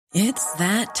It's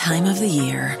that time of the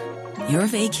year. Your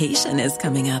vacation is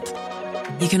coming up.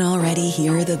 You can already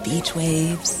hear the beach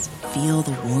waves, feel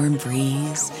the warm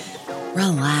breeze,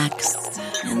 relax,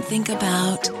 and think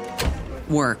about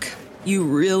work. You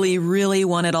really, really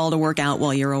want it all to work out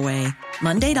while you're away.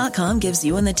 Monday.com gives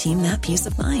you and the team that peace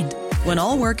of mind. When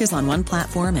all work is on one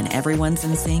platform and everyone's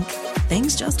in sync,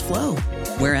 things just flow.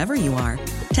 Wherever you are,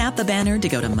 tap the banner to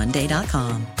go to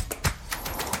Monday.com.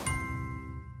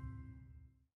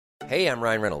 Hey, I'm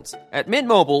Ryan Reynolds. At Mint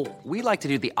Mobile, we like to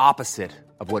do the opposite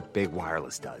of what Big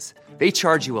Wireless does. They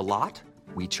charge you a lot,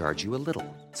 we charge you a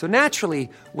little. So naturally,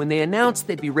 when they announced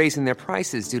they'd be raising their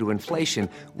prices due to inflation,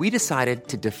 we decided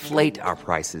to deflate our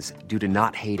prices due to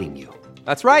not hating you.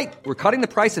 That's right. We're cutting the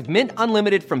price of Mint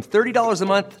Unlimited from $30 a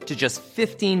month to just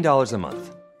 $15 a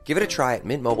month. Give it a try at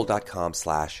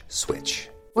mintmobile.com/switch.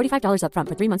 $45 up front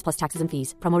for 3 months plus taxes and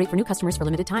fees. Promo rate for new customers for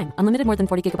limited time. Unlimited more than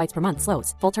 40 gigabytes per month.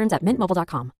 Slows full terms at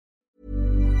mintmobile.com.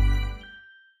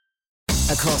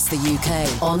 Across the UK,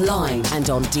 online and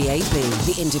on DAB,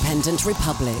 the Independent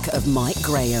Republic of Mike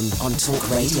Graham on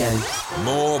Talk Radio.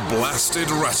 More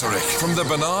blasted rhetoric from the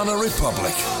Banana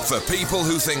Republic for people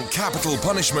who think capital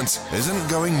punishment isn't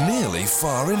going nearly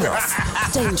far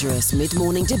enough. Dangerous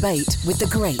mid-morning debate with the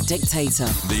great dictator.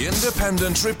 The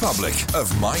Independent Republic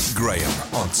of Mike Graham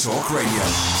on Talk Radio.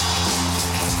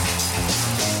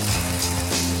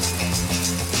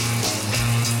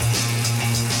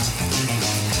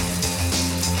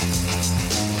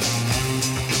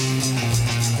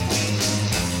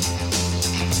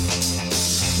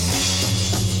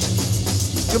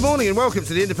 Good morning and welcome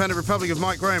to the Independent Republic of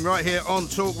Mike Graham right here on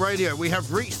Talk Radio. We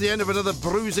have reached the end of another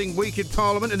bruising week in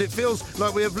Parliament and it feels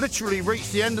like we have literally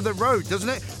reached the end of the road, doesn't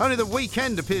it? Only the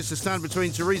weekend appears to stand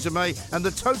between Theresa May and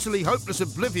the totally hopeless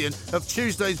oblivion of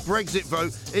Tuesday's Brexit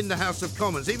vote in the House of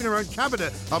Commons. Even her own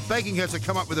cabinet are begging her to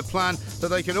come up with a plan that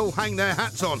they can all hang their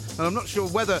hats on, and I'm not sure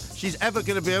whether she's ever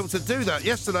going to be able to do that.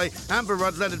 Yesterday, Amber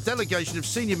Rudd led a delegation of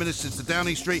senior ministers to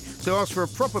Downing Street to ask for a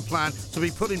proper plan to be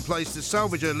put in place to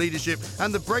salvage her leadership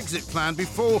and the Brexit plan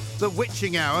before the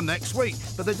witching hour next week.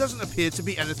 But there doesn't appear to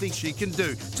be anything she can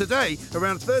do. Today,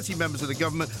 around 30 members of the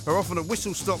government are off on a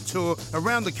whistle-stop tour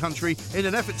around the country in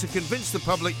an effort to convince the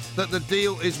public that the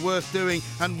deal is worth doing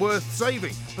and worth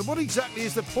saving. But what exactly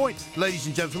is the point, ladies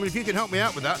and gentlemen? If you can help me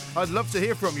out with that, I'd love to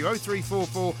hear from you.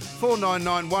 0344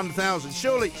 499 1000.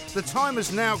 Surely the time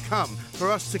has now come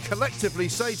for us to collectively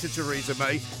say to Theresa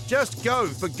May, just go,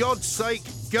 for God's sake,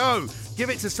 go. Give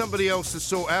it to somebody else to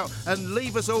sort out and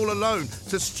leave us all alone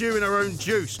to stew in our own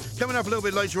juice. Coming up a little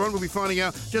bit later on, we'll be finding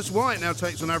out just why it now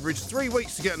takes on average 3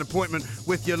 weeks to get an appointment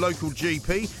with your local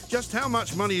GP, just how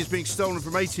much money is being stolen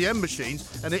from ATM machines,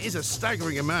 and it is a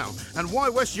staggering amount, and why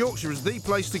West Yorkshire is the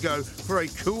place to go for a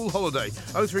cool holiday.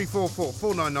 0344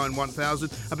 499 1000.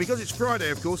 And because it's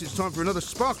Friday, of course, it's time for another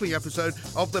sparkling episode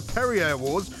of the Perriors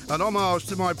Awards, an homage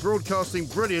to my broadcasting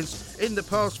brilliance in the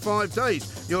past 5 days.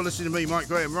 You're listening to me, Mike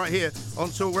Graham, right here on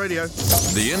Talk Radio.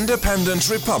 The Independent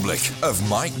Republic of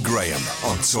Mike Graham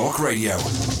on Talk Radio.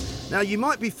 Now, you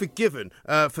might be forgiven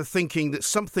for thinking that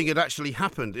something had actually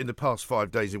happened in the past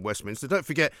 5 days in Westminster. Don't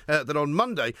forget that on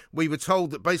Monday, we were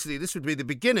told that basically this would be the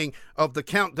beginning of the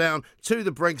countdown to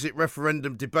the Brexit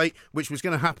referendum debate, which was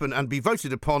going to happen and be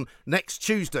voted upon next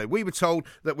Tuesday. We were told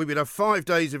that we would have 5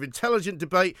 days of intelligent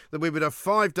debate, that we would have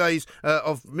 5 days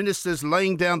of ministers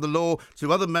laying down the law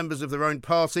to other members of their own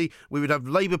party. We would have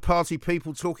Labour Party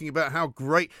people talking about how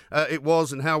great it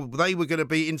was and how they were going to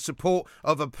be in support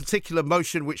of a particular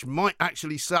motion which might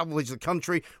actually salvage the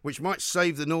country, which might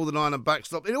save the Northern Ireland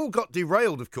backstop. It all got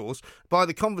derailed, of course, by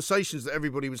the conversations that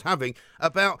everybody was having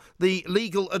about the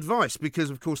legal advice,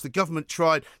 because, of course, the government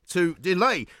tried to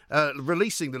delay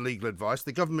releasing the legal advice.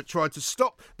 The government tried to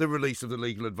stop the release of the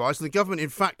legal advice, and the government, in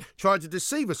fact, tried to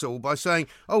deceive us all by saying,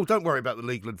 oh, don't worry about the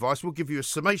legal advice, we'll give you a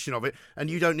summation of it, and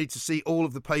you don't need to see all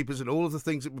of the papers and all of the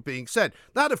things that were being said.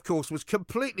 That, of course, was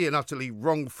completely and utterly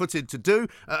wrong-footed to do,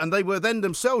 and they were then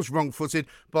themselves wrong-footed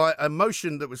by a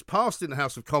motion that was passed in the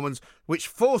House of Commons which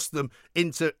forced them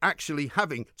into actually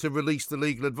having to release the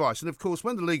legal advice. And of course,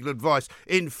 when the legal advice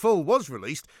in full was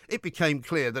released, it became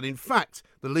clear that in fact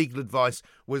the legal advice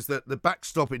was that the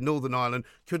backstop in Northern Ireland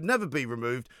could never be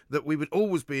removed, that we would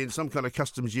always be in some kind of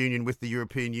customs union with the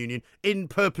European Union in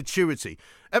perpetuity.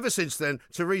 Ever since then,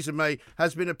 Theresa May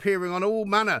has been appearing on all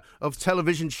manner of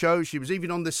television shows. She was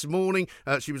even on This Morning.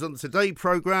 She was on the Today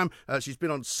programme. She's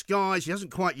been on Sky. She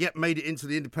hasn't quite yet made it into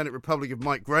the Independent Republic of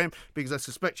Mike Graham because I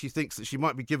suspect she thinks that she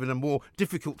might be given a more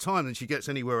difficult time than she gets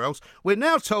anywhere else. We're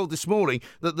now told this morning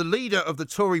that the leader of the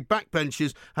Tory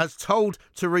backbenchers has told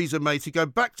Theresa May to go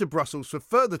back to Brussels for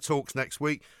further talks next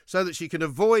week so that she can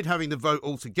avoid having the vote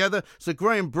altogether. So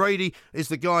Graham Brady is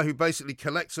the guy who basically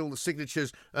collects all the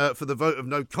signatures for the vote of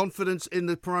no confidence in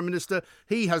the Prime Minister.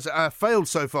 He has failed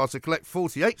so far to collect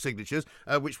 48 signatures,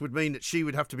 which would mean that she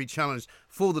would have to be challenged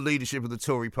for the leadership of the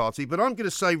Tory party. But I'm going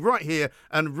to say right here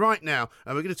and right now,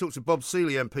 and we're going to talk to Bob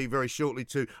Seeley MP very shortly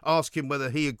to ask him whether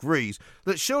he agrees,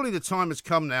 that surely the time has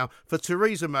come now for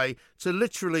Theresa May to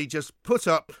literally just put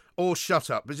up or shut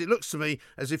up, because it looks to me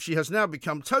as if she has now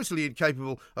become totally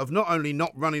incapable of not only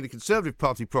not running the Conservative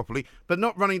Party properly, but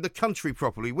not running the country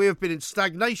properly. We have been in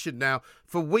stagnation now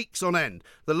for weeks on end.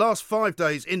 The last 5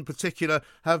 days in particular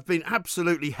have been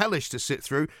absolutely hellish to sit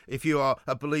through if you are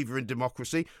a believer in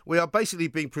democracy. We are basically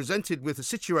being presented with a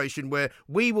situation where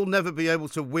we will never be able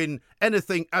to win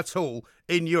anything at all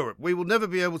in Europe. We will never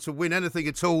be able to win anything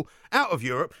at all out of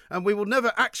Europe, and we will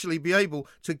never actually be able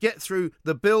to get through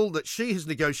the bill that she has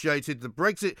negotiated, the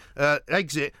Brexit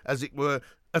exit, as it were,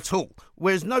 at all.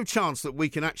 There's no chance that we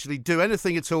can actually do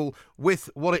anything at all with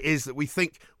what it is that we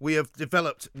think we have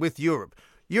developed with Europe.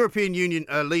 European Union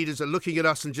leaders are looking at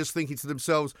us and just thinking to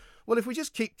themselves, well, if we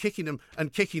just keep kicking them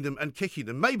and kicking them and kicking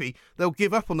them, maybe they'll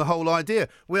give up on the whole idea.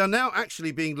 We are now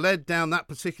actually being led down that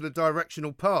particular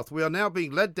directional path. We are now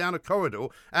being led down a corridor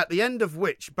at the end of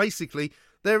which, basically,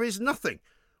 there is nothing.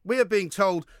 We are being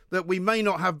told that we may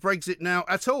not have Brexit now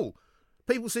at all.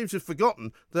 People seem to have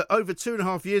forgotten that over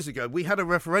 2.5 years ago, we had a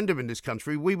referendum in this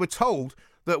country. We were told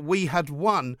that we had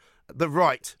won the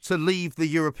right to leave the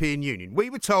European Union. We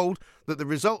were told that the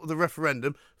result of the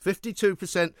referendum,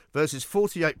 52% versus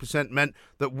 48%, meant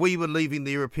that we were leaving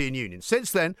the European Union.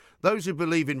 Since then, those who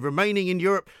believe in remaining in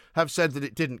Europe have said that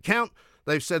it didn't count.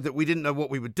 They've said that we didn't know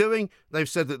what we were doing. They've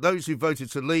said that those who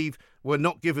voted to leave were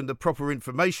not given the proper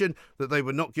information, that they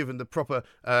were not given the proper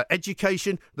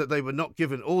education, that they were not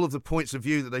given all of the points of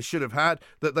view that they should have had,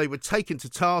 that they were taken to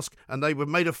task and they were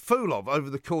made a fool of over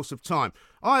the course of time.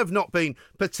 I have not been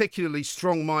particularly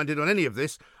strong-minded on any of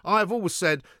this. I have always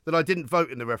said that I didn't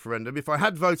vote in the referendum. If I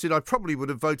had voted, I probably would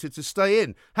have voted to stay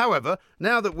in. However,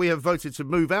 now that we have voted to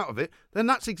move out of it, then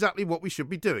that's exactly what we should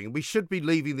be doing. We should be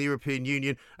leaving the European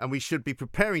Union, and we should be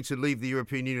preparing to leave the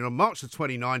European Union on March the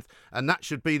 29th, and that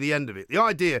should be the end of it. The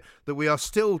idea that we are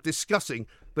still discussing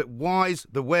the whys,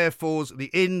 the wherefores, the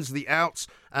ins, the outs,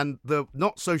 and the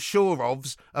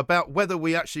not-so-sure-ofs about whether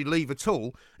we actually leave at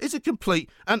all is a complete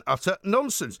and utter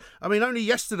nonsense. I mean, only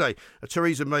yesterday,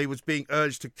 Theresa May was being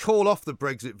urged to call off the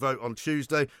Brexit vote on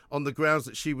Tuesday on the grounds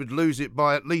that she would lose it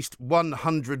by at least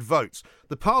 100 votes.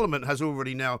 The Parliament has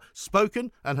already now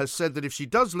spoken and has said that if she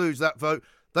does lose that vote,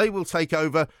 they will take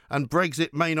over and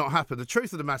Brexit may not happen. The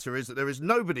truth of the matter is that there is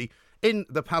nobody in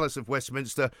the Palace of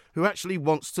Westminster who actually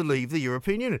wants to leave the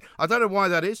European Union. I don't know why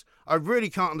that is. I really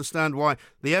can't understand why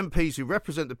the MPs who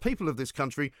represent the people of this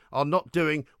country are not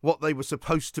doing what they were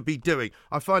supposed to be doing.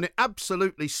 I find it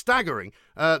absolutely staggering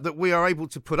that we are able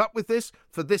to put up with this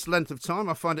for this length of time.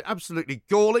 I find it absolutely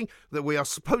galling that we are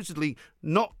supposedly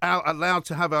not allowed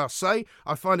to have our say.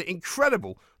 I find it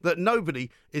incredible that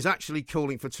nobody is actually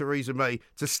calling for Theresa May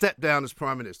to step down as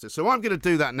Prime Minister. So I'm going to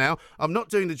do that now. I'm not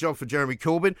doing the job for Jeremy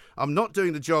Corbyn. I'm not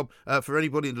doing the job for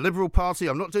anybody in the Liberal Party.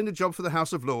 I'm not doing the job for the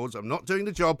House of Lords. I'm not doing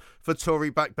the job for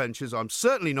Tory backbenchers. I'm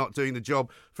certainly not doing the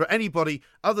job for anybody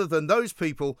other than those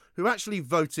people who actually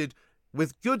voted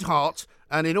with good heart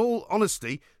and in all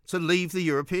honesty to leave the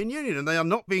European Union, and they are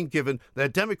not being given their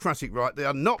democratic right. They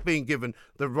are not being given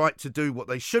the right to do what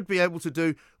they should be able to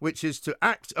do, which is to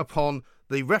act upon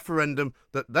the referendum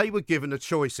that they were given a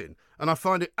choice in. And I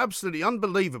find it absolutely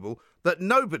unbelievable that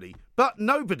nobody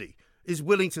is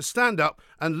willing to stand up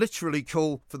and literally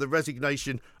call for the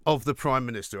resignation of the Prime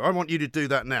Minister. I want you to do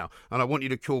that now, and I want you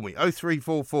to call me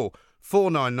 0344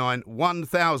 499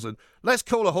 1000. Let's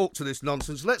call a halt to this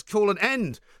nonsense. Let's call an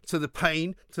end to the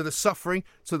pain, to the suffering,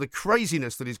 to the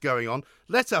craziness that is going on.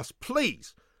 Let us,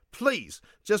 please,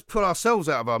 just put ourselves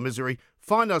out of our misery,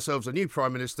 find ourselves a new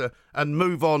Prime Minister and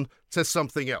move on to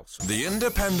something else. The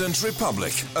Independent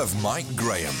Republic of Mike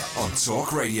Graham on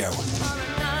Talk Radio.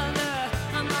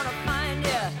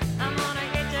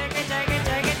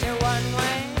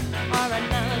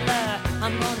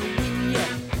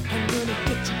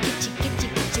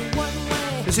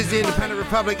 This is the Independent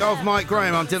Republic of Mike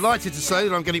Graham. I'm delighted to say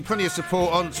that I'm getting plenty of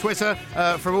support on Twitter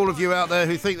from all of you out there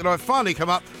who think that I've finally come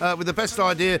up with the best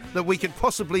idea that we could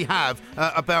possibly have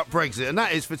about Brexit, and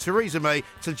that is for Theresa May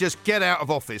to just get out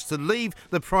of office, to leave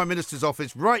the Prime Minister's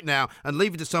office right now and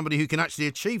leave it to somebody who can actually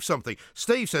achieve something.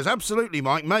 Steve says, absolutely,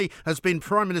 Mike. May has been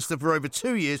Prime Minister for over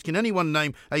 2 years. Can anyone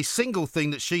name a single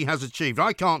thing that she has achieved?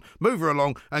 I can't move her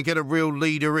along and get a real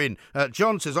leader in.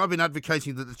 John says, I've been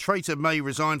advocating that the traitor May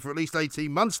resign for at least 18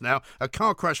 months. months now. A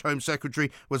car crash Home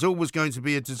Secretary was always going to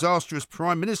be a disastrous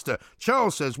Prime Minister.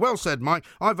 Charles says, well said, Mike.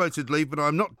 I voted Leave, but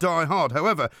I'm not die-hard.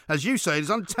 However, as you say, it is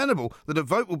untenable that a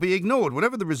vote will be ignored.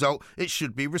 Whatever the result, it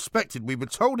should be respected. We were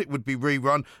told it would be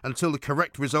rerun until the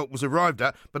correct result was arrived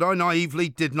at, but I naively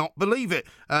did not believe it.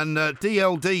 And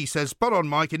DLD says, spot on,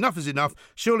 Mike, enough is enough.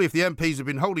 Surely if the MPs have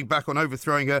been holding back on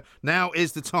overthrowing her, now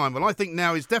is the time. Well, I think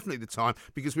now is definitely the time,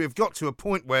 because we have got to a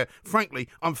point where, frankly,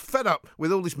 I'm fed up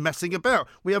with all this messing about.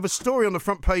 We have a story on the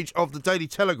front page of the Daily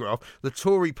Telegraph, the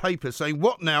Tory paper, saying,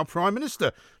 what now, Prime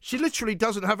Minister? She literally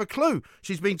doesn't have a clue.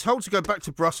 She's been told to go back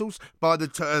to Brussels by the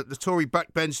Tory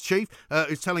backbench chief,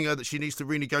 who's telling her that she needs to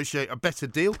renegotiate a better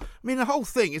deal. I mean, the whole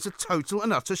thing is a total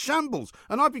and utter shambles.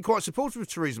 And I've been quite supportive of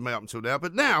Theresa May up until now,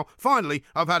 but now, finally,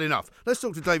 I've had enough. Let's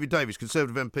talk to David Davis,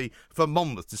 Conservative MP for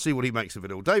Monmouth, to see what he makes of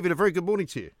it all. David, a very good morning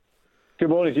to you. Good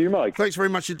morning to you, Mike. Thanks very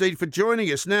much indeed for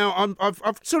joining us. Now,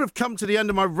 I've sort of come to the end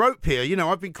of my rope here. You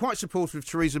know, I've been quite supportive of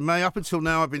Theresa May. Up until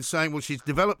now, I've been saying, well, she's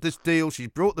developed this deal, she's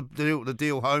brought the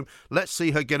deal home, let's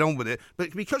see her get on with it.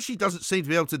 But because she doesn't seem to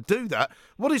be able to do that,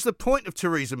 what is the point of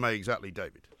Theresa May exactly,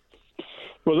 David?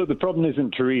 Well, look, the problem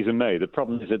isn't Theresa May. The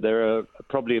problem is that there are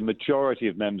probably a majority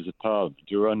of members of Parliament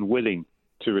who are unwilling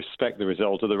to respect the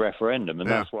result of the referendum, and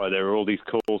that's why there are all these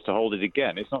calls to hold it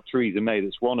again. It's not Theresa May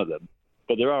that's one of them.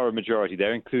 But there are a majority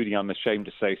there, including, I'm ashamed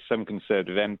to say, some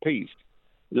Conservative MPs.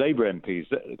 Labour MPs,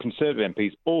 Conservative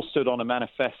MPs, all stood on a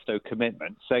manifesto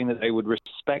commitment saying that they would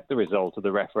respect the result of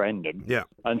the referendum. Yeah.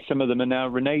 And some of them are now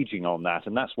reneging on that,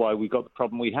 and that's why we've got the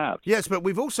problem we have. Yes, but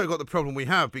we've also got the problem we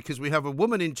have because we have a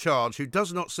woman in charge who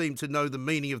does not seem to know the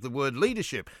meaning of the word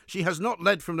leadership. She has not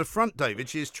led from the front, David.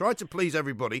 She has tried to please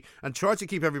everybody and tried to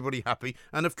keep everybody happy,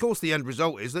 and of course the end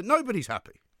result is that nobody's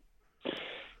happy.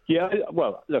 Yeah,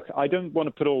 well, look, I don't want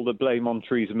to put all the blame on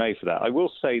Theresa May for that. I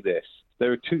will say this.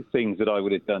 There are two things that I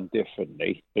would have done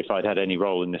differently if I'd had any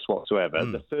role in this whatsoever.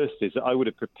 The first is that I would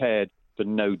have prepared for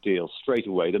no deal straight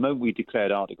away. The moment we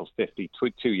declared Article 50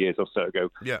 2 years or so ago,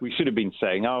 we should have been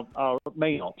saying our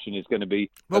main option is going to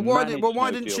be... Well, why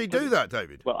didn't she do that,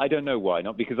 David? Well, I don't know why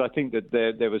not, because I think that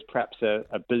there was perhaps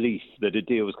a belief that a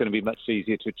deal was going to be much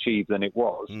easier to achieve than it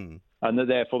was, and that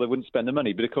therefore they wouldn't spend the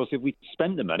money. But of course, if we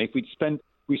spent the money, we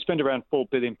spent around £4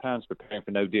 billion preparing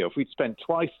for no deal. If we'd spent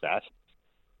twice that,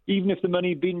 even if the money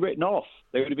had been written off,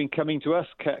 they would have been coming to us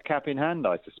cap in hand,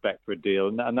 I suspect, for a deal,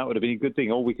 and that would have been a good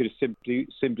thing, or we could have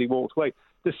simply walked away.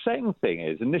 The second thing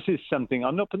is, and this is something,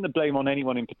 I'm not putting the blame on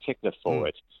anyone in particular for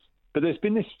it, but there's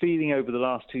been this feeling over the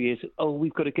last 2 years,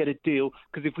 we've got to get a deal,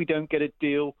 because if we don't get a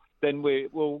deal, then we're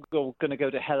going to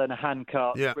go to hell in a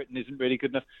handcart. Yeah. Britain isn't really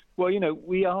good enough. Well,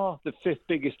 we are the fifth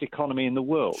biggest economy in the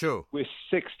world. Sure. We're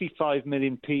 65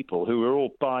 million people who are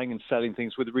all buying and selling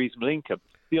things with a reasonable income.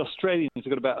 The Australians have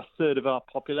got about a third of our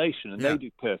population, and they do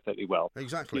perfectly well.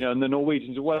 Exactly. And the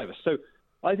Norwegians or whatever. So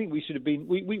I think we should have been.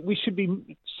 We should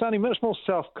be sounding much more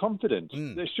self-confident.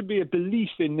 There should be a belief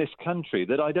in this country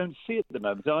that I don't see at the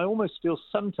moment. And I almost feel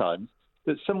sometimes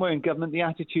that somewhere in government the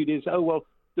attitude is,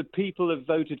 the people have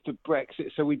voted for Brexit,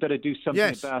 so we better do something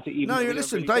about it.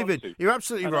 Listen, David, you're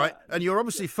absolutely right, and you're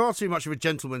obviously far too much of a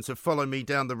gentleman to follow me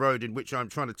down the road in which I'm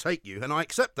trying to take you, and I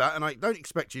accept that, and I don't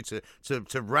expect you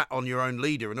to rat on your own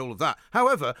leader and all of that.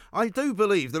 However, I do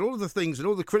believe that all of the things and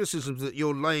all the criticisms that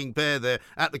you're laying bare there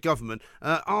at the government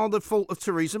are the fault of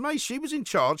Theresa May. She was in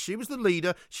charge, she was the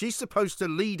leader, she's supposed to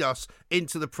lead us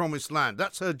into the promised land.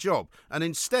 That's her job, and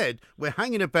instead we're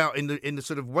hanging about in the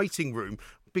sort of waiting room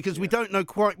because we don't know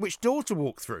quite which door to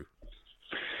walk through.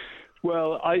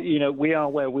 Well, we are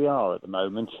where we are at the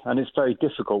moment, and it's very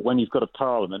difficult when you've got a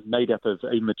parliament made up of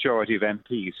a majority of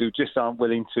MPs who just aren't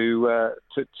willing to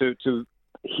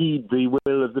heed the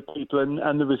will of the people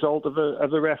and the result of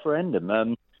a referendum.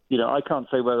 I can't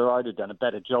say whether I'd have done a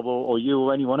better job or you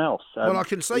or anyone else. Well, I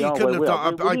can say you couldn't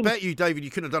have done. I bet you, David, you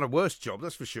couldn't have done a worse job.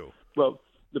 That's for sure. Well,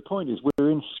 the point is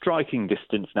we're in striking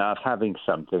distance now of having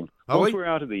something. Once we're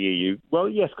out of the EU, well,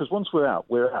 yes, because once we're out,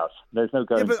 we're out. There's no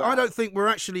going back. I don't think we're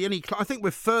actually I think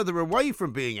we're further away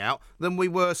from being out than we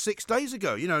were 6 days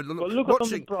ago. Look on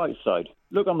the bright side.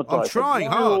 Look on the bright side. I'm trying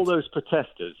hard. All those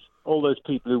protesters, all those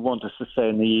people who want us to stay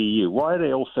in the EU, why are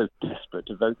they all so desperate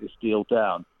to vote this deal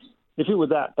down? If it were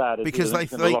that bad, because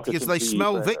they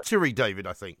smell victory, David,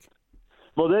 I think.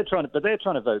 Well, they're trying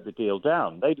to vote the deal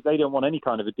down. They don't want any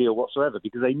kind of a deal whatsoever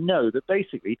because they know that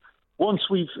basically once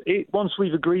we've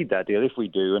agreed that deal, if we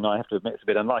do, and I have to admit it's a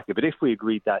bit unlikely, but if we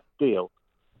agreed that deal,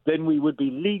 then we would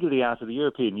be legally out of the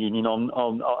European Union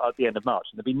on at the end of March,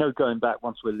 and there'd be no going back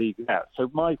once we're legally out. So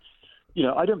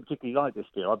I don't particularly like this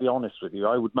deal. I'll be honest with you.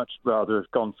 I would much rather have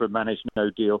gone for a managed no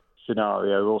deal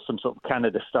scenario or some sort of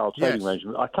Canada-style trading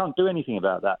arrangement. I can't do anything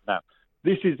about that now.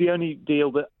 this is the only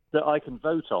deal that I can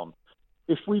vote on.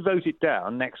 If we vote it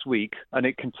down next week and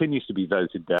it continues to be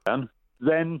voted down,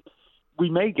 then we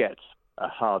may get a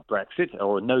hard Brexit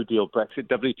or a no-deal Brexit,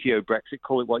 WTO Brexit,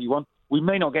 call it what you want. We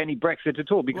may not get any Brexit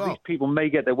at all because these people may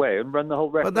get their way and run the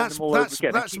whole referendum all over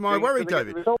again. That's my worry,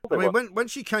 David. I mean, when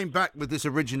she came back with this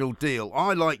original deal,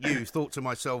 I, like you, thought to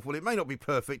myself, well, it may not be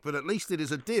perfect, but at least it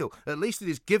is a deal. At least it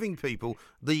is giving people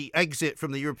the exit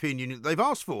from the European Union that they've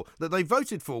asked for, that they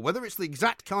voted for. Whether it's the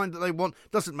exact kind that they want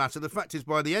doesn't matter. The fact is,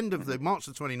 by the end of March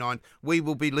the 29th, we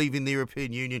will be leaving the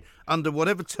European Union under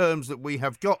whatever terms that we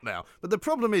have got now. But the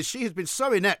problem is she has been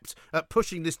so inept at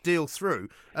pushing this deal through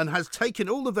and has taken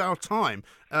all of our time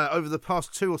over the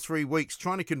past 2 or 3 weeks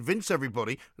trying to convince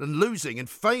everybody and losing and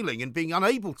failing and being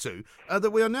unable to,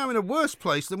 that we are now in a worse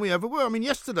place than we ever were. I mean,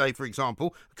 yesterday, for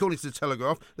example, according to the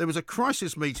Telegraph, there was a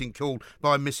crisis meeting called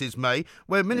by Mrs May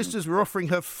where ministers were offering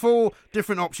her 4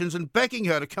 different options and begging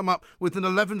her to come up with an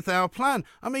 11th hour plan.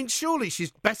 I mean, surely she's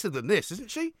better than this,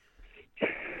 isn't she?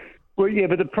 Well, yeah,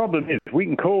 but the problem is we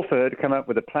can call for her to come up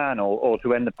with a plan or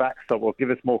to end the backstop or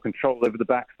give us more control over the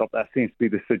backstop. That seems to be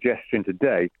the suggestion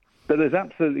today. But there's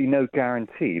absolutely no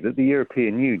guarantee that the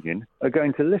European Union are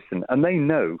going to listen. And they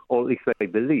know, or at least they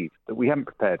believe, that we haven't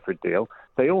prepared for a deal.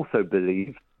 They also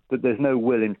believe that there's no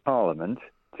will in Parliament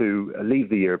to leave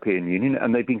the European Union.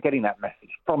 And they've been getting that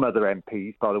message from other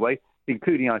MPs, by the way,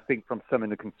 including, I think, from some in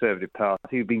the Conservative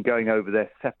Party who've been going over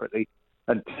there separately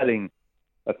and telling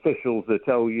officials that,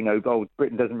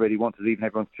 Britain doesn't really want to leave and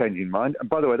everyone's changing mind. And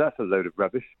by the way, that's a load of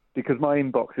rubbish because my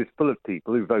inbox is full of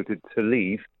people who voted to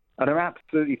leave and are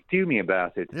absolutely fuming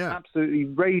about it, absolutely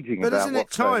raging about it. But isn't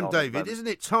it time, David, isn't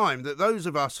it time that those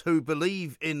of us who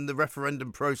believe in the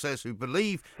referendum process, who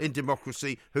believe in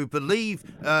democracy, who believe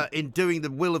in doing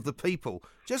the will of the people,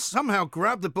 just somehow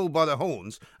grab the bull by the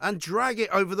horns and drag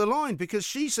it over the line because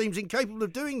she seems incapable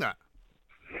of doing that?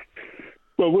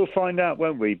 Well, we'll find out,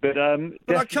 won't we? But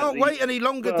I can't wait any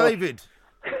longer, David.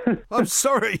 I'm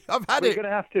sorry, I've had it.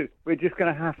 We're just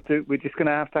going to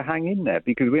have to hang in there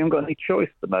because we haven't got any choice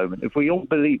at the moment. If we all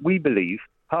believe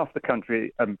half the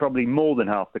country and probably more than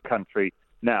half the country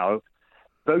now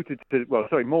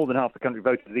more than half the country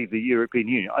voted to leave the European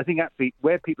Union. I think actually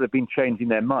where people have been changing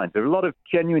their minds, there are a lot of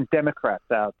genuine Democrats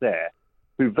out there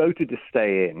who voted to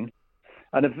stay in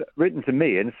and have written to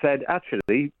me and said,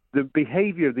 actually, the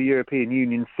behaviour of the European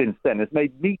Union since then has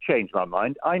made me change my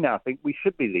mind. I now think we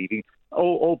should be leaving.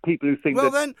 All people who think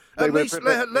well, then, at least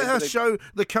let her show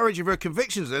the courage of her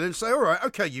convictions then and say, all right,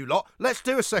 OK, you lot, let's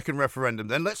do a second referendum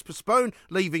then. Let's postpone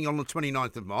leaving on the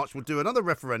 29th of March. We'll do another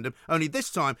referendum, only this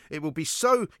time it will be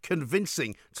so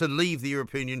convincing to leave the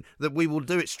European Union that we will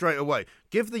do it straight away.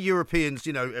 Give the Europeans,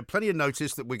 plenty of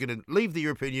notice that we're going to leave the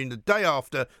European Union the day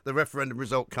after the referendum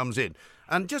result comes in.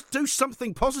 And just do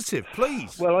something positive,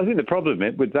 please. Well, I think the problem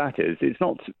with that is it's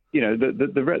not,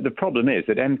 the problem is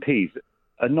that MPs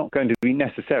are not going to be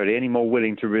necessarily any more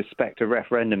willing to respect a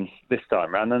referendum this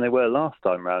time round than they were last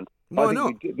time round. Why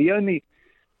not? Because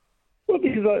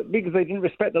they didn't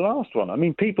respect the last one. I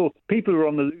mean, people who are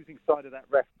on the losing side of that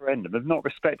referendum have not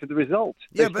respected the result.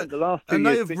 Yeah, but the last 2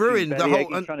 years they have ruined the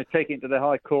whole. Trying to take it into the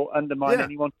High Court, undermine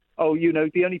anyone. Oh,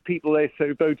 the only people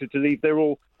who voted to leave, they're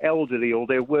all elderly or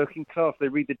they're working class. They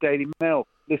read the Daily Mail,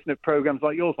 listen to programmes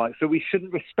like yours, Mike. So we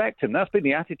shoun't respect them. That's been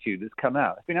the attitude that's come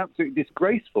out. It's been absolutely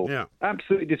disgraceful. Yeah.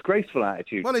 Absolutely disgraceful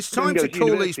attitude. Well, it's time to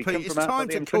call these people. It's time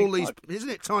to call these. Isn't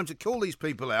it time to call these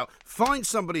people out? Find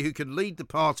somebody who can lead the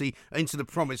party into the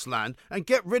promised land and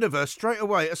get rid of her straight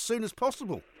away as soon as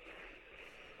possible.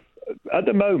 At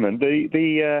the moment,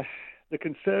 the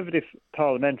Conservative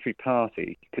Parliamentary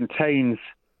Party contains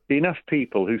enough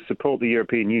people who support the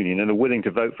European Union and are willing to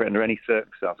vote for it under any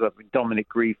circumstances. Dominic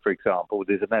Grieve, for example, with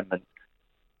his amendment,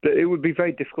 but it would be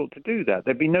very difficult to do that.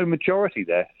 There'd be no majority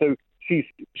there. So she's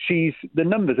the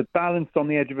numbers are balanced on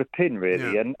the edge of a pin,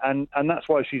 really, and that's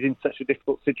why she's in such a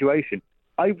difficult situation.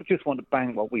 I just want to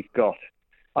bang what we've got.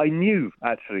 I knew,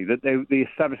 actually, that the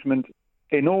establishment,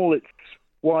 in all its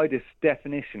widest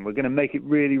definition, were going to make it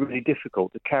really, really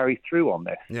difficult to carry through on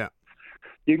this. Yeah.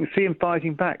 You can see him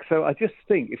fighting back. So I just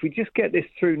think if we just get this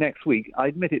through next week, I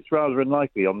admit it's rather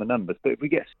unlikely on the numbers, but if we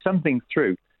get something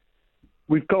through,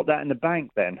 we've got that in the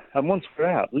bank then. And once we're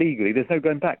out, legally, there's no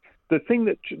going back. The thing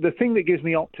that gives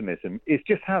me optimism is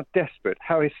just how desperate,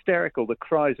 how hysterical the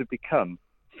cries have become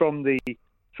from the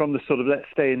sort of let's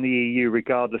stay in the EU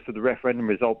regardless of the referendum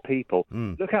result people.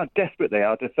 Look how desperate they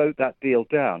are to vote that deal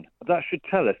down. That should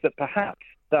tell us that perhaps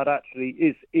that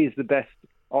actually is the best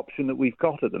option that we've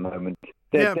got at the moment.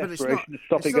 But it's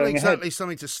not exactly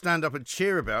something to stand up and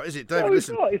cheer about, is it, David? No,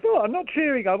 it's not. I'm not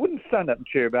cheering. I wouldn't stand up and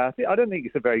cheer about it. I don't think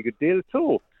it's a very good deal at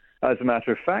all. as a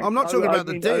matter of fact. I'm not talking about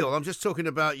the deal. I'm just talking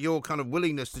about your kind of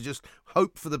willingness to just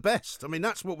hope for the best. I mean,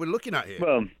 that's what we're looking at here.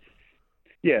 Well,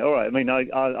 yeah, all right. I mean,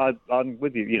 I'm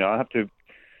with you. You know, I have to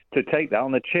take that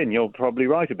on the chin. You're probably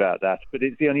right about that, but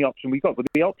it's the only option we've got. But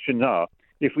the options are,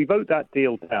 if we vote that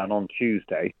deal down on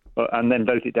Tuesday and then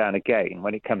vote it down again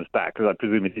when it comes back, because I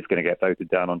presume it is going to get voted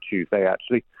down on Tuesday,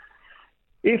 actually.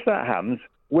 If that happens,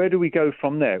 where do we go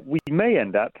from there? We may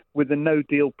end up with a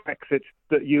no-deal Brexit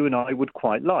that you and I would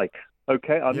quite like.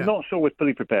 Okay, I'm not sure we're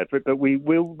fully prepared for it, but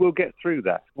we'll get through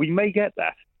that. We may get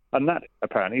that, and that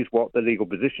apparently is what the legal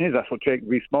position is. That's what Jacob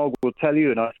Rees-Mogg will tell you,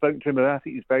 and I've spoken to him about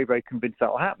it. He's very, very convinced that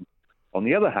will happen. On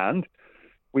the other hand,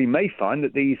 we may find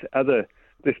that this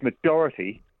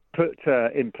majority put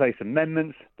in place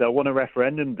amendments. They'll want a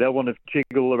referendum. They'll want to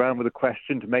jiggle around with a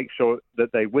question to make sure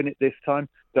that they win it this time.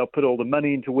 They'll put all the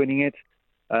money into winning it.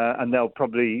 And they'll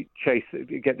probably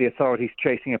get the authorities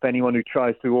chasing up anyone who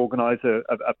tries to organise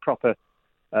a proper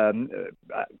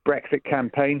Brexit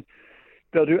campaign.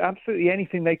 They'll do absolutely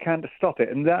anything they can to stop it,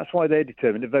 and that's why they're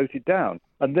determined to vote it down.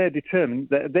 And they're determined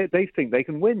that they think they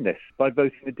can win this by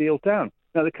voting the deal down.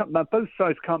 Now, both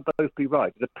sides can't both be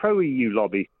right. The pro-EU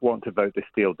lobby want to vote this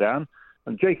deal down,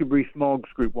 and Jacob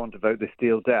Rees-Mogg's group want to vote this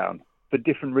deal down for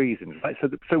different reasons. Right?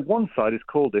 So one side has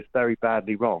called this very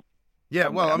badly wrong. Yeah,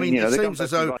 well, I mean it seems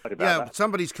as though,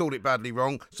 somebody's called it badly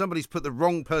wrong, somebody's put the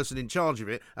wrong person in charge of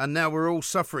it, and now we're all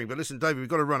suffering. But listen, David, we've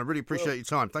got to run. I really appreciate your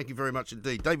time. Thank you very much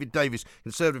indeed. David Davis,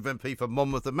 Conservative MP for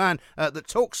Monmouth, a man that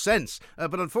talks sense,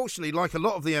 but unfortunately, like a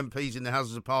lot of the MPs in the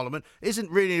Houses of Parliament, isn't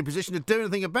really in a position to do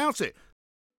anything about it.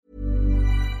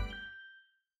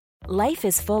 Life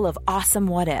is full of awesome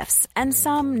what-ifs, and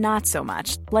some not so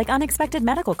much, like unexpected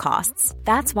medical costs.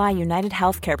 That's why United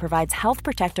Healthcare provides Health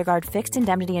Protector Guard fixed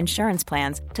indemnity insurance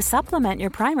plans to supplement your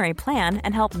primary plan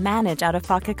and help manage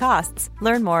out-of-pocket costs.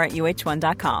 Learn more at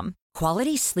uh1.com.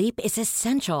 Quality sleep is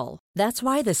essential. That's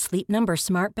why the Sleep Number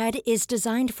Smart Bed is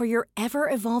designed for your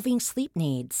ever-evolving sleep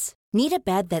needs. Need a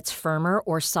bed that's firmer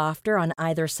or softer on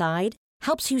either side?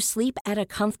 Helps you sleep at a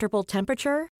comfortable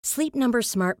temperature? Sleep Number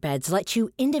Smart Beds let you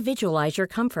individualize your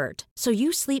comfort, so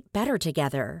you sleep better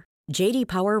together. J.D.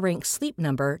 Power ranks Sleep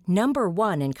Number number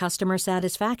 1 in customer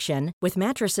satisfaction with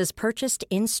mattresses purchased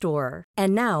in-store.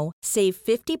 And now, save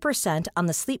 50% on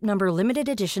the Sleep Number Limited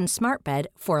Edition Smart Bed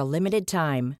for a limited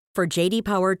time. For J.D.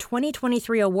 Power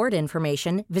 2023 award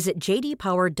information, visit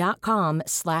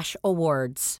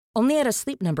jdpower.com/awards. Only at a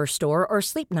Sleep Number store or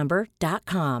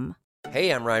sleepnumber.com.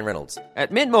 Hey, I'm Ryan Reynolds.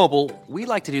 At Mint Mobile, we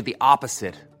like to do the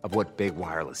opposite of what Big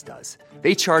Wireless does.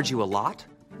 They charge you a lot,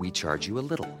 we charge you a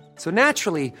little. So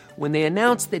naturally, when they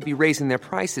announced they'd be raising their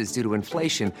prices due to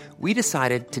inflation, we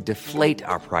decided to deflate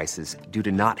our prices due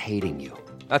to not hating you.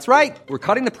 That's right. We're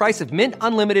cutting the price of Mint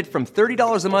Unlimited from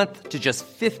 $30 a month to just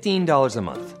 $15 a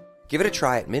month. Give it a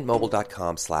try at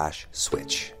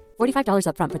mintmobile.com/switch. $45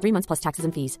 up front for 3 months plus taxes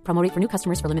and fees. Promo rate for new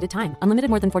customers for limited time. Unlimited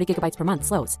more than 40 gigabytes per month.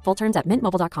 Slows full terms at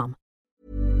mintmobile.com.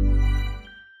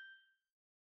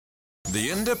 The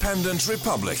Independent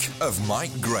Republic of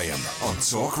Mike Graham on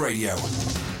Talk Radio.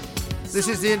 This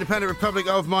is the Independent Republic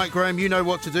of Mike Graham. You know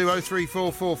what to do.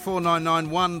 0344 499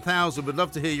 1000. Would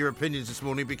love to hear your opinions this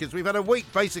morning because we've had a week,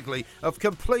 basically, of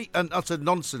complete and utter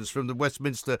nonsense from the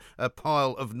Westminster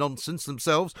pile of nonsense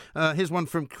themselves. Here's one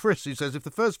from Chris who says, if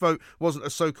the first vote wasn't a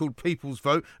so-called people's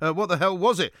vote, what the hell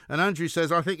was it? And Andrew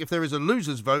says, I think if there is a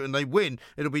loser's vote and they win,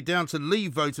 it'll be down to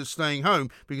Leave voters staying home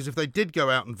because if they did go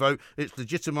out and vote, it's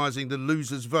legitimising the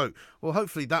loser's vote. Well,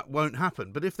 hopefully that won't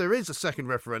happen. But if there is a second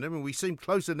referendum, and we seem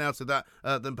closer now to that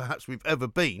than perhaps we've ever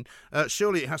been,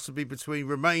 surely it has to be between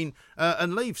Remain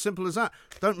and Leave. Simple as that.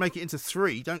 Don't make it into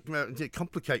three. Don't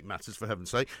complicate matters, for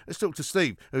heaven's sake. Let's talk to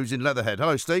Steve, who's in Leatherhead.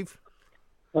 Hello, Steve.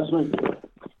 That's me.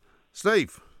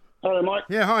 Steve. Hello, Mike.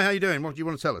 Yeah, hi, how you doing? What do you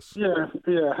want to tell us? Yeah,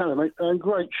 hello, mate.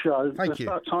 Great show. Thank you.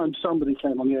 It's about time somebody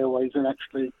came on the airways and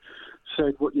actually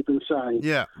said what you've been saying.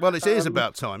 Yeah, well, it is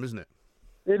about time, isn't it?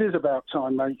 It is about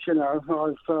time, mate. You know,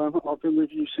 I've been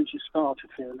with you since you started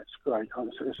here, and it's great.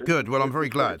 Good. Well, I'm very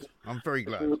glad.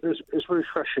 It's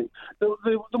refreshing.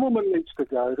 The woman needs to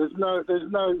go. There's no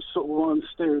sort of one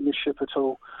steering the ship at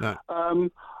all. No.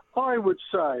 I would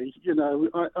say, you know,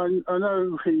 I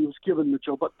know he was given the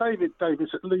job, but David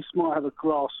Davis at least might have a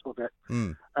grasp of it,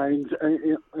 and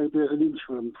maybe as an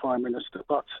interim Prime Minister,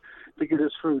 but to get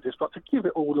us through this. But to give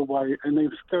it all away and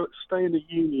then stay in the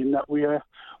Union that we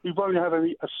won't have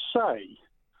a say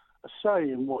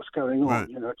in what's going on. Right.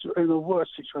 You know, it's in a worse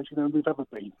situation than we've ever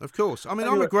been. Of course. I mean,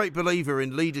 I'm a great believer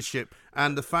in leadership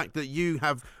and the fact that you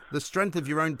have the strength of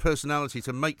your own personality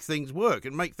to make things work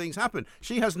and make things happen.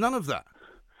 She has none of that.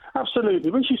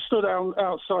 Absolutely. When she stood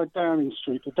outside Downing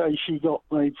Street the day she got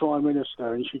made Prime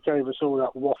Minister and she gave us all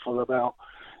that waffle about,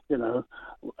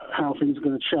 how things are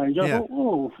going to change. I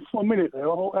thought, for a minute there,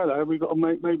 I thought, hello, we got to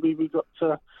make, maybe we got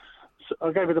to...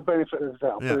 I gave her the benefit of the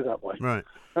doubt, put it that way. Right.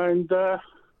 And,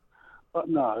 but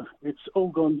no, it's all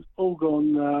gone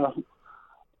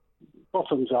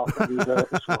bottoms up. And,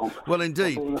 it's wrong. Well,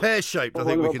 indeed. Pear-shaped, I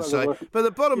think we can say. But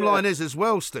the bottom line is as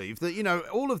well, Steve, that,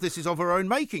 all of this is of her own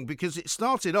making, because it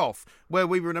started off where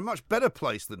we were in a much better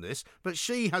place than this, but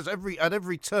she has at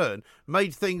every turn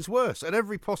made things worse. At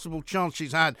every possible chance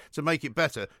she's had to make it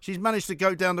better, she's managed to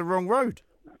go down the wrong road.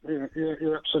 Yeah,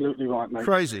 you're absolutely right, mate.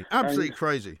 Crazy. Absolutely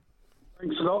crazy.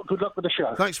 Thanks a lot. Good luck with the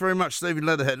show. Thanks very much, Stephen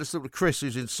Leatherhead. Let's look at Chris,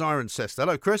 who's in Cirencester.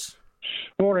 Hello, Chris.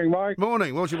 Morning, Mike.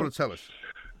 Morning. What do you want to tell us?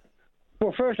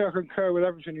 Well, first, I concur with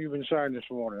everything you've been saying this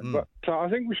morning, but I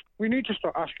think we need to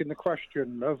start asking the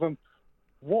question of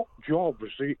what jobs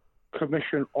the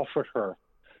Commission offered her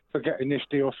for getting this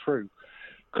deal through.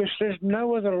 Because there's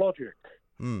no other logic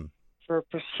for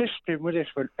persisting with this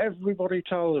when everybody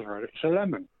tells her it's a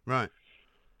lemon. Right.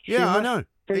 I know.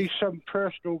 Be some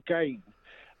personal gain.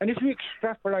 And if you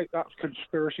extrapolate that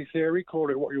conspiracy theory, call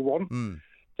it what you want,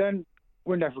 then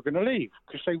we're never going to leave,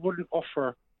 because they wouldn't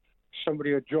offer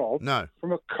somebody a job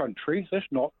from a country that's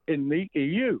not in the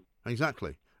EU.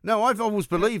 Exactly. No, I've always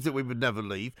believed that we would never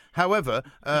leave. However,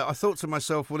 I thought to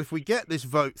myself, well, if we get this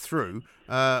vote through,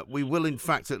 we will in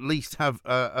fact at least have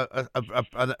a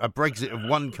Brexit of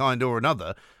one kind or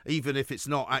another, even if it's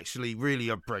not actually really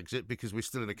a Brexit because we're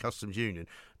still in a customs union.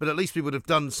 But at least we would have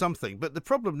done something. But the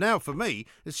problem now for me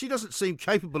is she doesn't seem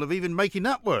capable of even making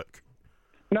that work.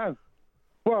 No.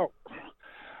 Well,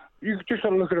 you just got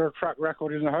to look at her track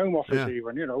record in the Home Office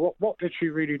even. What did she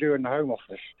really do in the Home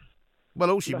Office? Well,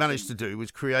 all she managed to do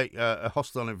was create a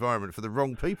hostile environment for the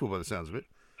wrong people, by the sounds of it.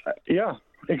 Yeah,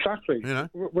 exactly.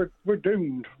 We're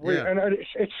doomed. And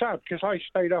it's sad, because I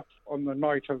stayed up on the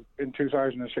night in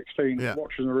 2016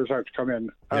 watching the results come in,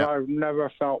 and I've never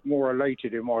felt more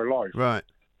elated in my life. Right.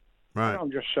 And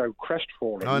I'm just so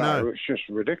crestfallen I know. now. It's just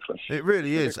ridiculous. It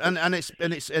really is, and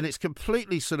it's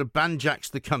completely sort of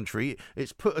banjaxed the country.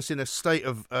 It's put us in a state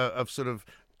of sort of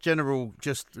general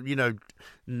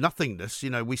nothingness.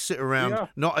 We sit around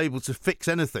not able to fix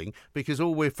anything because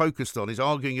all we're focused on is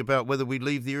arguing about whether we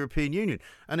leave the European Union,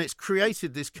 and it's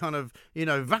created this kind of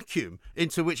vacuum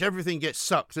into which everything gets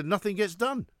sucked and nothing gets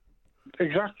done.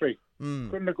 Exactly.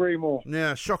 Couldn't agree more.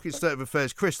 Yeah, shocking state of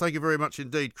affairs. Chris, thank you very much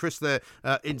indeed. Chris there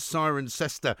in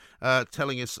Cirencester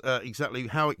telling us exactly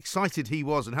how excited he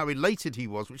was and how elated he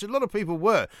was, which a lot of people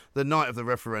were the night of the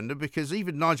referendum, because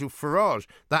even Nigel Farage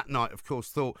that night, of course,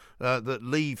 thought that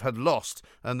Leave had lost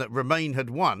and that Remain had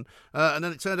won. And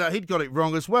then it turned out he'd got it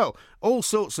wrong as well. All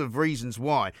sorts of reasons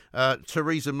why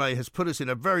Theresa May has put us in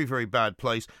a very, very bad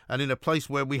place, and in a place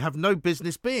where we have no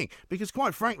business being, because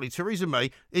quite frankly, Theresa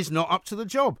May is not up to the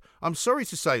job. I'm sorry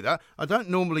to say that. I don't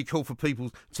normally call for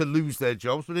people to lose their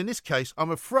jobs, but in this case,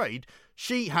 I'm afraid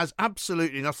she has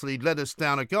absolutely and utterly led us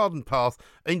down a garden path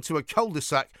into a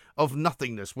cul-de-sac of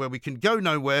nothingness, where we can go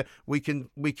nowhere, we can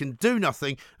do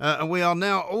nothing, and we are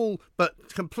now all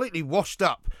but completely washed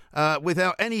up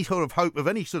without any sort of hope of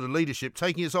any sort of leadership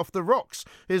taking us off the rocks.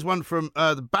 Here's one from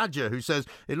the Badger, who says,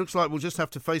 it looks like we'll just have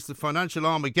to face the financial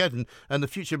Armageddon and the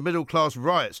future middle-class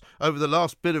riots over the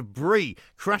last bit of brie.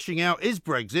 Crashing out is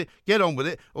Brexit, get on with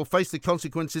it, or face the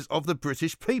consequences of the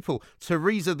British people.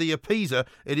 Theresa the Appeaser,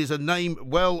 it is a name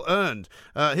well earned.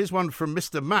 Here's one from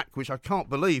Mr. Mac, which I can't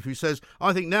believe, who says,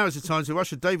 I think now is the time to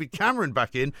usher David Cameron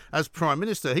back in as Prime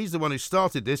Minister. He's the one who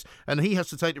started this, and he has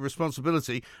to take the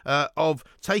responsibility of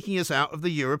taking us out of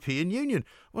the European Union.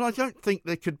 Well, I don't think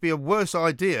there could be a worse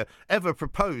idea ever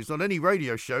proposed on any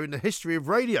radio show in the history of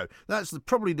radio. That's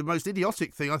probably the most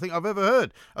idiotic thing I think I've ever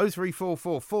heard.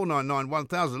 0344 499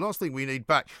 1000. Last thing we need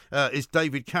back is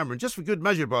David Cameron. Just for good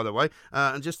measure, by the way,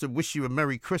 and just to wish you a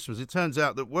Merry Christmas. It turns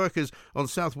out that workers on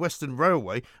South Western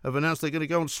Railway have announced they're going to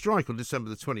go on strike on December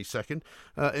the 22nd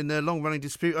in their long-running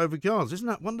dispute over guards. Isn't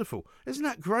that wonderful? Isn't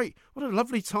that great? What a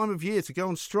lovely time of year to go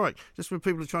on strike, just when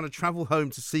people are trying to travel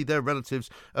home to see their relatives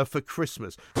for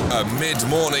Christmas. A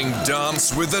mid-morning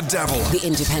dance with the devil. The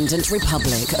Independent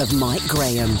Republic of Mike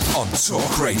Graham on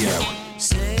Talk Radio.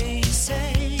 Say,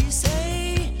 say,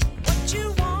 say what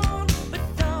you want, but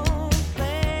don't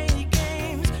play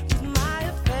games with my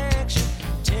affection.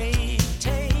 Take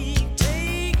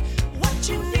what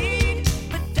you need,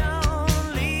 but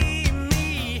don't leave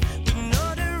me with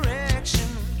no direction.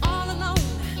 All alone,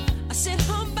 I sit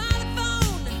home by the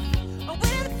phone,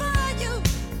 waiting for you,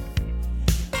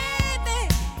 baby.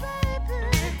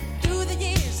 Through the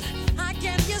years, I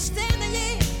can't just stand the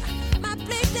year. My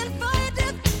place and for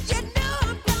you.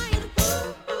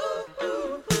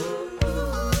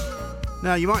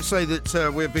 Now, you might say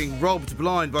that we're being robbed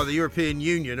blind by the European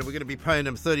Union and we're going to be paying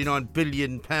them £39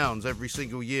 billion every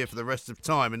single year for the rest of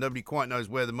time and nobody quite knows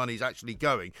where the money's actually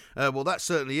going. Well, that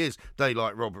certainly is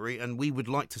daylight robbery and we would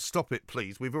like to stop it,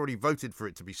 please. We've already voted for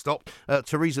it to be stopped.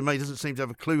 Theresa May doesn't seem to have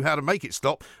a clue how to make it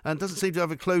stop and doesn't seem to have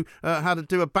a clue how to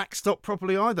do a backstop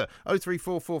properly either.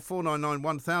 0344 499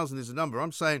 1000 is the number.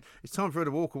 I'm saying it's time for her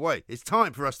to walk away. It's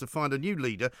time for us to find a new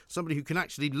leader, somebody who can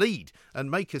actually lead and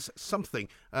make us something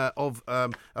of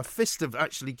a fist of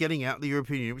actually getting out the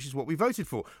European Union, which is what we voted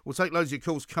for. We'll take loads of your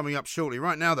calls coming up shortly.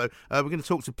 Right now, though, we're going to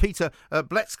talk to Peter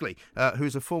Bletzkley, who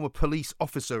is a former police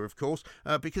officer, of course,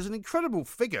 because an incredible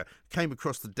figure came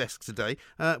across the desk today,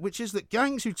 which is that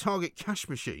gangs who target cash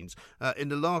machines in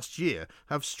the last year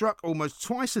have struck almost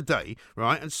twice a day,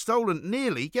 right, and stolen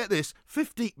nearly, get this,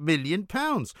 £50 million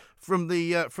from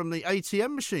the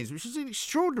ATM machines, which is an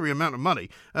extraordinary amount of money.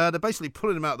 They're basically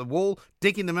pulling them out of the wall,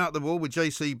 digging them out of the wall with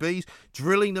JCBs,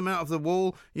 drilling them out of the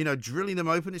wall, drilling them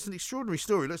open. It's an extraordinary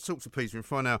story. Let's talk to Peter and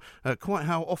find out quite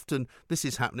how often this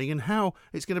is happening and how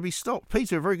it's going to be stopped.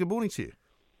 Peter, a very good morning to you.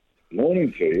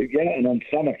 Morning to you, yeah, and on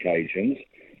some occasions,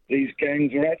 these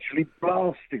gangs are actually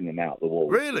blasting them out the wall.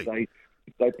 Really?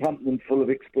 They pump them full of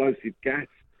explosive gas,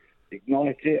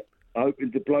 ignite it,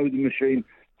 hoping to blow the machine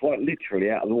quite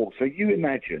literally out of the wall. So you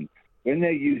imagine when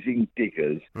they're using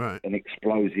diggers and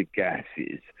explosive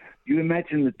gases, you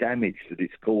imagine the damage that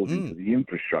it's causing to the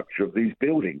infrastructure of these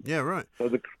buildings. Yeah, right. So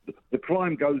the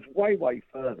crime goes way, way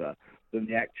further than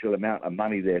the actual amount of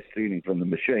money they're stealing from the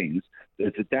machines.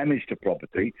 There's a damage to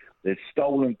property, there's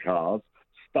stolen cars,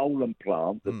 stolen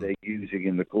plant that they're using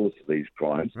in the course of these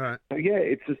crimes. Right. So, yeah,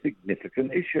 it's a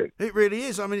significant issue. It really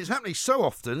is. I mean, it's happening so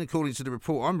often, according to the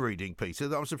report I'm reading, Peter,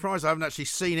 that I'm surprised I haven't actually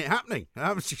seen it happening. I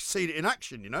haven't actually seen it in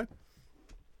action,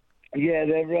 Yeah,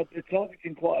 they're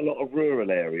targeting quite a lot of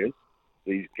rural areas,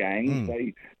 these gangs.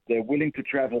 They're willing to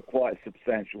travel quite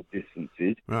substantial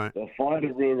distances. Right. They'll find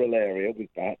a rural area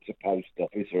with perhaps a post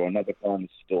office or another kind of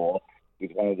store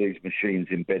with one of these machines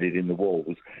embedded in the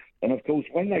walls. And, of course,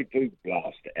 when they do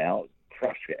blast it out,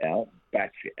 crush it out,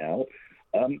 batch it out,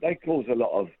 they cause a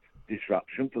lot of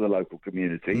disruption for the local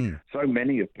community. So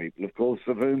many of people, of course,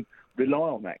 of whom rely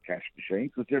on that cash machine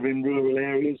because they're in rural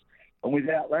areas. And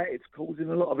without that, it's causing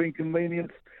a lot of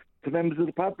inconvenience to members of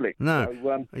the public. No,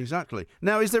 so, exactly.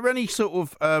 Now, is there any sort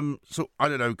of, I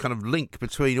don't know, kind of link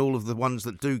between all of the ones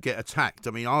that do get attacked?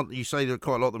 I mean, you say that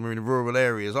quite a lot of them are in rural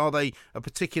areas. Are they a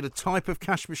particular type of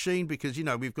cash machine? Because,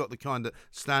 we've got the kind that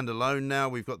stand alone now.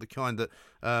 We've got the kind that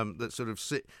that sort of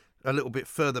sit a little bit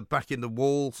further back in the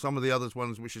wall. Some of the other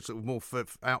ones which are sort of more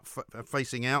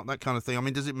facing out, that kind of thing. I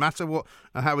mean, does it matter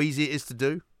how easy it is to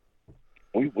do?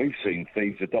 We've seen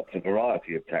thieves adopt a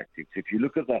variety of tactics. If you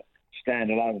look at the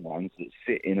standalone ones that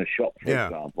sit in a shop, for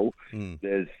example,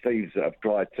 there's thieves that have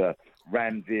tried to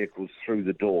ram vehicles through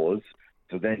the doors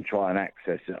to then try and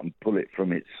access it and pull it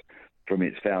from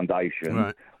its foundation.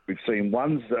 Right. We've seen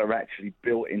ones that are actually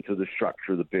built into the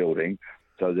structure of the building,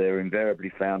 so they're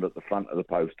invariably found at the front of the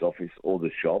post office or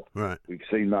the shop. Right. We've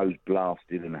seen those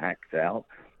blasted and hacked out.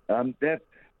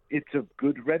 It's a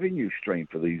good revenue stream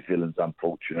for these villains,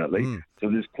 unfortunately. So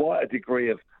there's quite a degree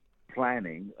of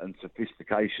planning and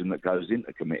sophistication that goes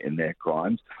into committing their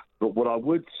crimes. But what I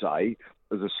would say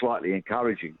as a slightly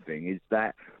encouraging thing is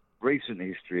that recent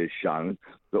history has shown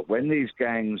that when these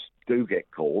gangs do get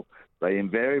caught, they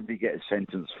invariably get a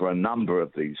sentence for a number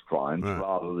of these crimes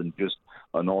rather than just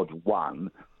an odd one.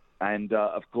 And,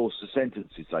 of course, the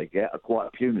sentences they get are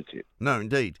quite punitive. No,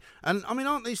 indeed. And, I mean,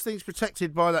 aren't these things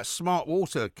protected by that smart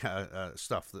water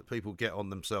stuff that people get on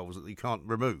themselves that you can't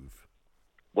remove?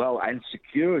 Well, and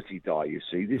security dye, you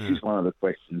see. This is one of the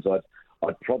questions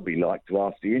I'd probably like to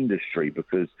ask the industry,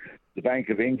 because the Bank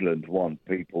of England want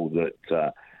people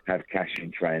that have cash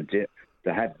in transit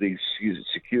to have these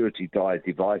security dye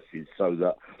devices so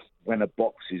that when a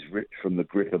box is ripped from the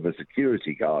grip of a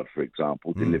security guard, for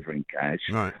example, delivering cash,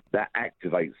 that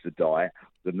activates the dye,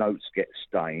 the notes get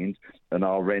stained and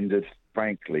are rendered,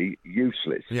 frankly,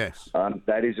 useless. Yes.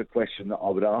 That is a question that I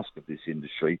would ask of this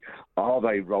industry. Are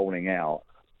they rolling out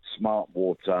smart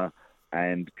water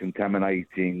and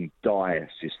contaminating dye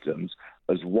systems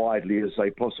as widely as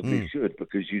they possibly should?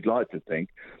 Because you'd like to think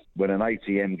when an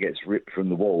ATM gets ripped from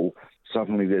the wall,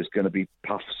 suddenly there's going to be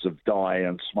puffs of dye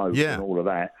and smoke and all of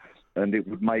that, and it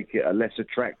would make it a less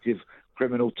attractive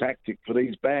criminal tactic for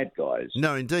these bad guys.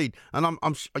 No, indeed. And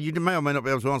you may or may not be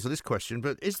able to answer this question,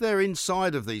 but is there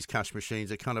inside of these cash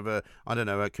machines a kind of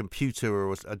a computer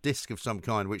or a disk of some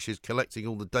kind which is collecting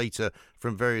all the data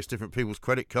from various different people's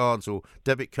credit cards or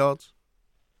debit cards?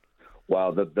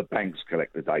 Well, the banks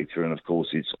collect the data, and of course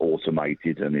it's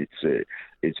automated, and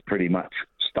it's pretty much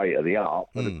state of the art.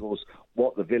 But of course,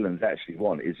 what the villains actually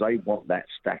want is they want that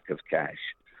stack of cash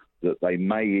that they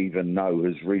may even know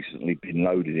has recently been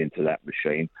loaded into that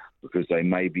machine, because they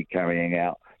may be carrying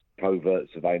out covert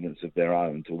surveillance of their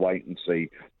own to wait and see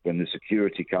when the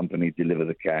security company deliver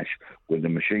the cash, when the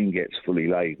machine gets fully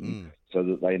laden, so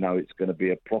that they know it's going to be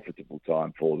a profitable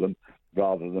time for them,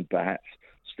 rather than perhaps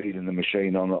stealing the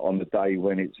machine on the day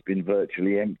when it's been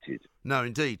virtually emptied. No,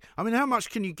 indeed. I mean, how much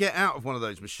can you get out of one of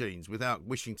those machines without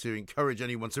wishing to encourage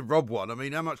anyone to rob one? I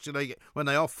mean, how much do they get when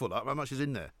they are full up? How much is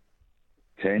in there?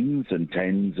 Tens and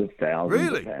tens of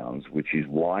thousands of pounds, which is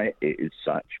why it is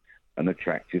such an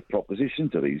attractive proposition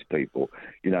to these people.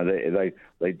 You know,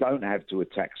 they don't have to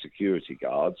attack security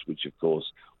guards, which of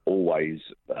course always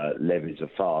levies a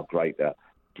far greater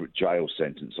jail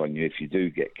sentence on you if you do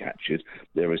get captured.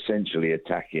 They're essentially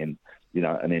attacking, you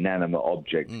know, an inanimate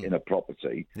object in a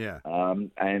property. Yeah.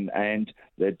 And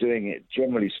they're doing it,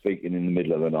 generally speaking, in the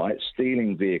middle of the night,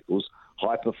 stealing vehicles,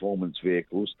 high-performance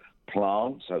vehicles,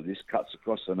 plants. So this cuts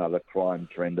across another crime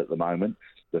trend at the moment,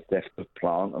 the theft of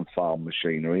plant and farm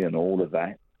machinery and all of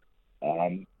that.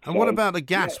 And what about the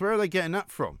gas? Yeah. Where are they getting that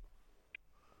from?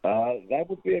 That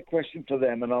would be a question for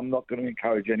them, and I'm not going to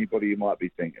encourage anybody who might be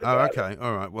thinking about okay.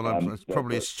 All right. Well, that's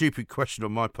probably a stupid question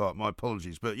on my part. My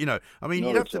apologies. But, you know, I mean,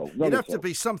 you'd have to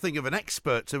be something of an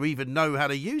expert to even know how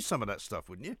to use some of that stuff,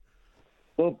 wouldn't you?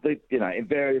 Well, you know,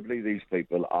 invariably these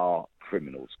people are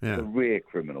criminals, career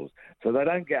criminals. So they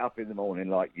don't get up in the morning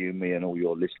like you, me, and all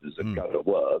your listeners and go to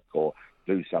work or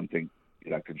do something,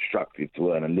 you know, constructive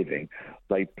to earn a living.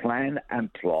 They plan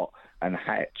and plot and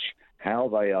hatch how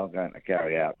they are going to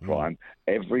carry out crime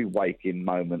every waking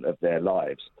moment of their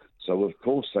lives. So, of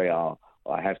course, they are,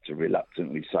 I have to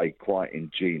reluctantly say, quite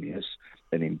ingenious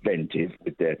and inventive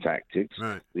with their tactics.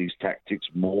 Right. These tactics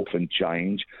morph and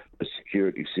change as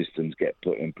security systems get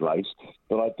put in place.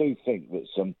 But I do think that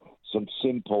some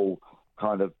simple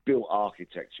kind of built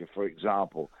architecture, for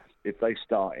example, if they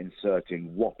start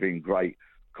inserting whopping great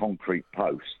concrete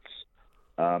posts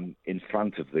in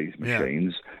front of these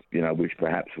machines, you know, which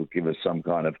perhaps would give us some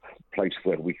kind of place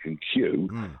where we can queue.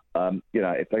 You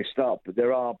know, if they start, but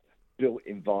there are built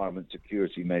environment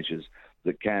security measures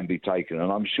that can be taken.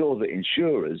 And I'm sure that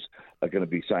insurers are going to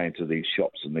be saying to these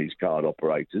shops and these card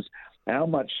operators, how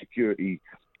much security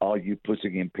are you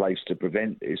putting in place to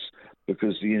prevent this?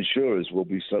 Because the insurers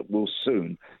will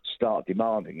soon start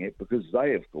demanding it, because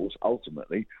they, of course,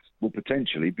 ultimately will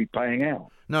potentially be paying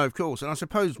out. No, of course. And I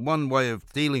suppose one way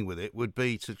of dealing with it would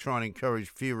be to try and encourage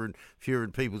fewer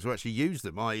and people to actually use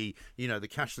them, i.e., you know, the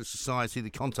cashless society,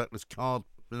 the contactless card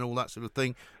and all that sort of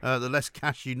thing. The less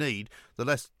cash you need, the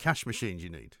less cash machines you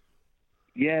need.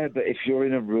 Yeah, but if you're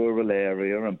in a rural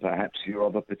area and perhaps you're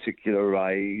of a particular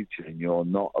age and you're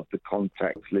not of the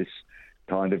contactless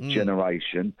kind of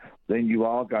generation, then you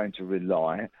are going to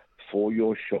rely for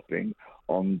your shopping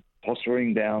on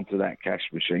pottering down to that cash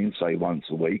machine, say once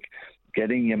a week,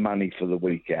 getting your money for the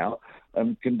week out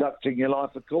and conducting your life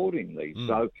accordingly.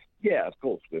 So, yeah, of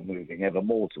course, we're moving ever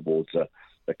more towards a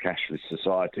cashless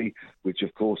society, which,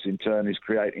 of course, in turn is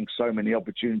creating so many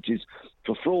opportunities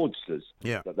for fraudsters.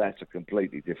 Yeah. But that's a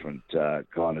completely different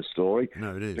kind of story.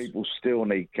 No, it is. People still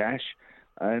need cash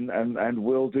and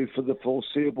will do for the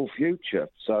foreseeable future.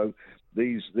 So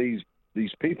these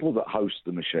people that host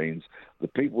the machines, the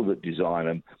people that design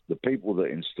them, the people that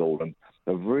install them,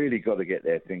 have really got to get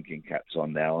their thinking caps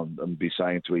on now and be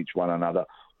saying to each one another,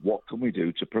 what can we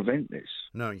do to prevent this?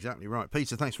 No, exactly right.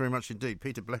 Peter, thanks very much indeed.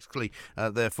 Peter Bleskley,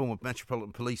 their former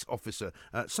Metropolitan Police officer.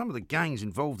 Some of the gangs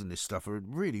involved in this stuff are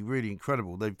really, really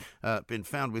incredible. They've been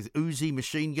found with Uzi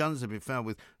machine guns. They've been found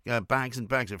with bags and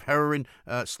bags of heroin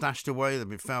stashed away. They've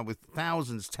been found with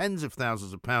tens of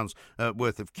thousands of pounds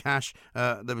worth of cash.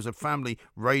 There was a family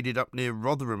raided up near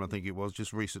Rotherham, I think it was,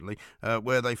 just recently,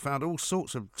 where they found all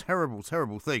sorts of terrible,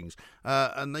 terrible things.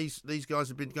 And these guys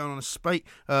have been going on a spate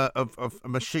of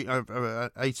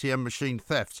ATM machine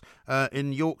thefts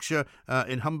in Yorkshire,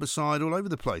 in Humberside, all over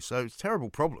the place. So it's a terrible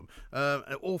problem,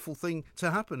 an awful thing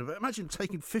to happen. Imagine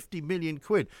taking 50 million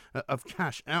quid of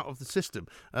cash out of the system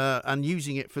and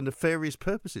using it for nefarious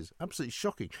purposes. Absolutely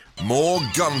shocking. More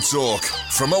gun talk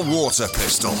from a water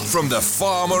pistol from the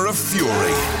Farmer of Fury.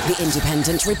 The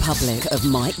Independent Republic of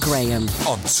Mike Graham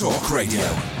on Talk Radio.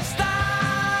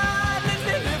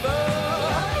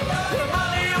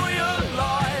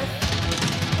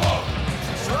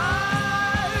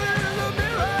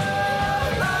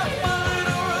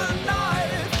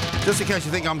 Just in case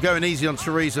you think I'm going easy on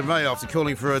Theresa May after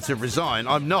calling for her to resign,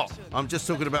 I'm not. I'm just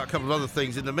talking about a couple of other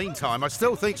things in the meantime. I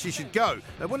still think she should go.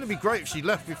 Wouldn't it be great if she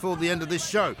left before the end of this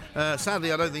show?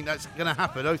 Sadly, I don't think that's going to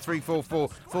happen. 0344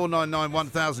 499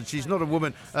 1000. She's not a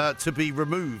woman to be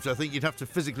removed. I think you'd have to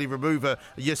physically remove her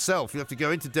yourself. You have to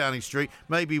go into Downing Street,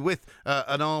 maybe with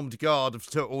an armed guard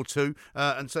or two,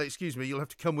 and say, excuse me, you'll have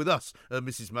to come with us,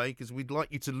 Mrs May, because we'd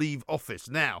like you to leave office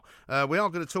now. We are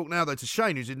going to talk now, though, to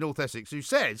Shane, who's in North Essex, who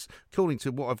says, according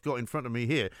to what I've got in front of me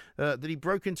here, that he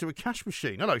broke into a cash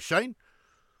machine. Hello, Shane.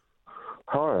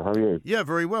 Hi, how are you? Yeah,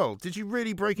 very well. Did you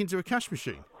really break into a cash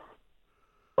machine?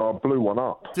 I blew one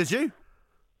up. Did you?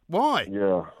 Why?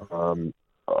 Yeah.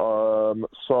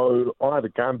 So I had a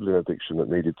gambling addiction that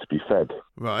needed to be fed.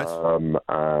 Right.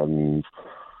 And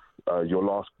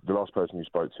the last person you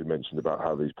spoke to mentioned about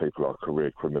how these people are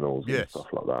career criminals and stuff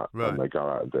like that. Right. And they go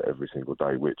out and do it every single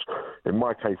day, which in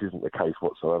my case isn't the case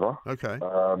whatsoever. Okay.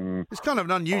 It's kind of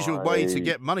an unusual way to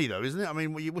get money, though, isn't it? I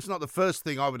mean, it's not the first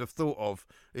thing I would have thought of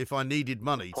if I needed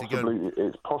money to go.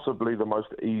 It's possibly the most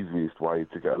easiest way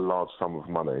to get a large sum of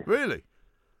money. Really?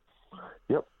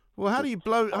 Yep. Well, how do you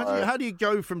how do you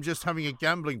go from just having a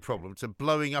gambling problem to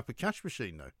blowing up a cash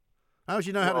machine, though? How do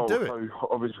you know how to do it? So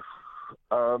obviously,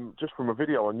 just from a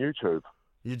video on YouTube.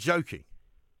 You're joking?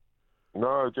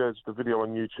 No, just a video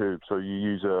on YouTube. So you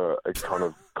use a kind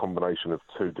of combination of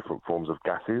two different forms of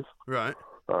gases. Right.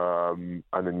 And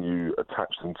then you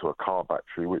attach them to a car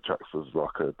battery, which acts as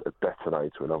like a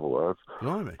detonator, in other words.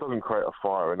 Blimey. It doesn't create a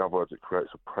fire. In other words, it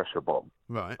creates a pressure bomb.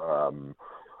 Right.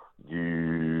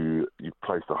 You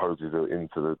place the hoses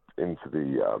into the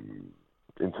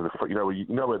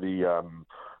where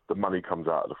the money comes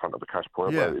out at the front of the cash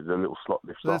point. Yeah. Where the little slot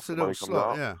lifts up. That's a little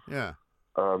slot. Yeah.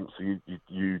 So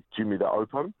you jimmy that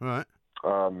open. Right.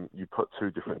 You put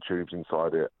two different tubes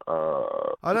inside it.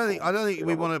 I don't think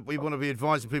we want to be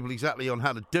advising people exactly on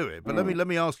how to do it. But let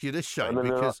me ask you this, Shane,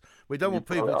 because we don't want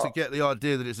people to get the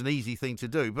idea that it's an easy thing to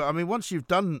do. But I mean, once you've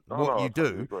done what you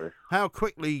do, how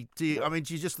quickly do you? I mean,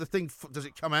 do you just does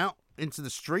it come out into the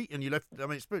street and you left? I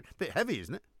mean, it's a bit heavy,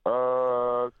 isn't it?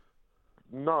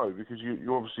 No, because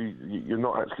you obviously you're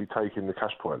not actually taking the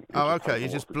cash point. You're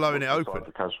just blowing it open.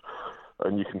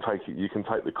 And you can take it. You can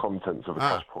take the contents of a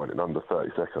cash point in under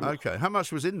 30 seconds. Okay, how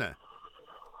much was in there?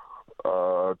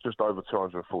 Just over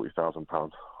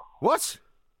 £240,000. What?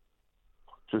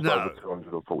 Just over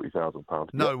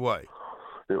 £240,000. No way.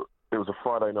 It was a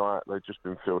Friday night. They'd just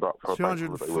been filled up for a bank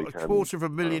holiday weekend.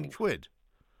 £250,000.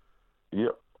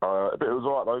 Yep. But it was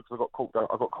all right though, because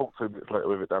I got caught 2 minutes later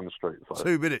with it down the street. So.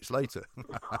 2 minutes later.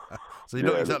 So you're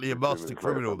not exactly a master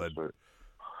criminal then.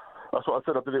 That's what I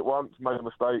said. I did it once, made a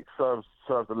mistake, served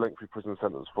a lengthy prison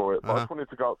sentence for it. But I just wanted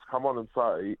to come on and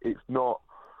say it's not.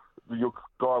 Your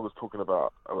guy was talking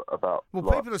about.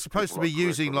 Well, people are supposed to be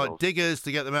using like diggers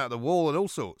to get them out of the wall and all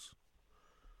sorts.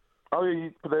 Oh yeah,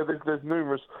 but there's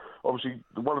numerous. Obviously,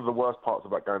 one of the worst parts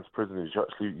about going to prison is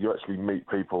you actually meet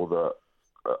people that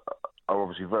are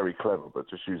obviously very clever, but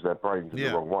just use their brains in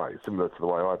the wrong way, similar to the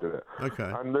way I did it.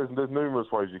 Okay. And there's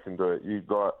numerous ways you can do it.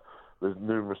 There's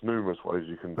numerous ways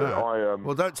you can do it.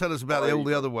 Well, don't tell us about all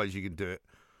the other ways you can do it.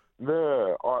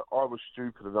 Yeah, I was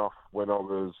stupid enough when I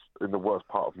was in the worst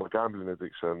part of my gambling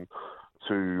addiction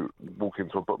to walk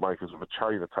into a bookmaker's with a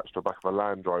chain attached to the back of a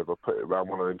Land Rover, put it around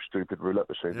one of them stupid roulette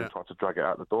machines and try to drag it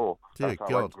out the door. Dear That's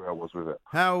God. how angry I was with it.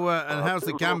 How's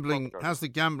the gambling? How's the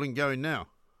gambling going now?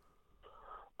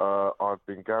 I've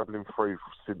been gambling free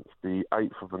since the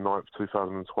 8th of the 9th,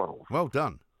 2012. Well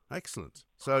done. Excellent.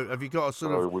 So have you got a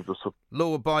sort of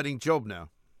law-abiding job now?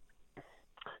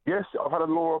 Yes, I've had a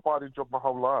law-abiding job my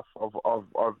whole life. I've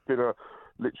been I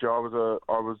literally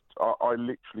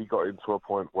got into a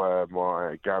point where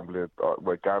my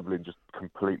gambling just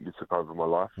completely took over my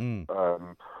life. I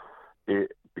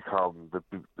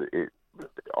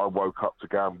woke up to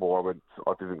gamble.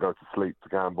 I didn't go to sleep to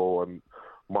gamble, and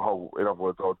in other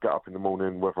words, I'd get up in the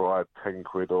morning whether I had 10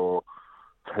 quid or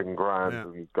 10 grand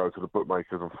and go to the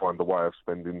bookmakers and find a way of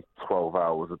spending 12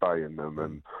 hours a day in them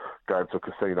and going to a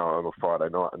casino on a Friday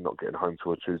night and not getting home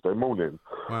till a Tuesday morning.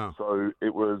 Wow. So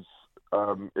it was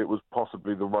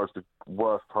possibly the worst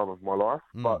time of my life.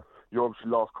 But your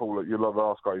last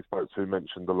guy you spoke to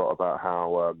mentioned a lot about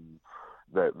how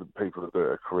the people that do it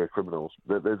are career criminals.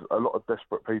 There's a lot of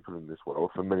desperate people in this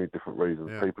world for many different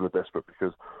reasons. Yeah. People are desperate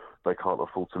because they can't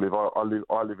afford to live. I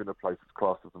live in a place that's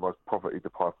classed as the most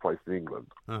poverty-deprived place in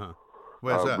England. Uh-huh.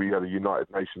 Where's that? We had a United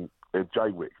Nations in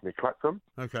Jaywick near Clacton.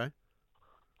 Okay.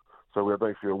 So I don't know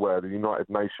if you're aware, the United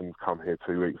Nations come here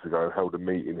 2 weeks ago, held a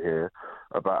meeting here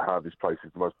about how this place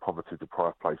is the most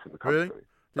poverty-deprived place in the country. Really?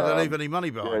 Did they leave any money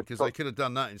behind? Because they could have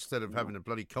done that instead of having a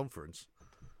bloody conference.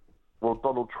 well,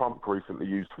 Donald Trump recently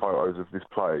used photos of this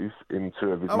place in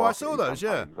two of his. Oh, I saw those.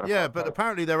 Yeah, campaigns. yeah, but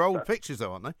apparently they're old pictures,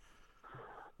 though, aren't they?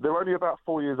 They're only about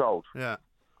 4 years old. Yeah.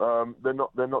 They're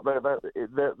not.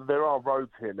 There are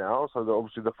roads here now, so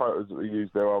obviously the photos that we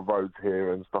use, there are roads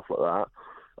here and stuff like that.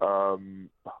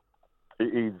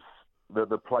 It is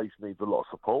the place needs a lot of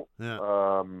support.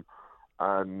 Yeah.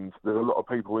 And there's a lot of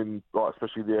people in, like,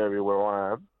 especially the area where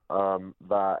I am,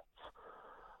 that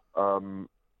can't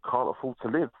afford to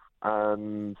live,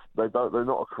 and they're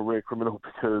not a career criminal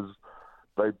because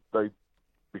they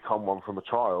become one from a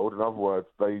child. In other words,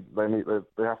 they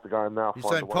have to go and now. You're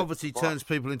find saying a way poverty to survive. turns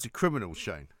people into criminals,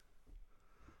 Shane?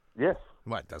 Yes.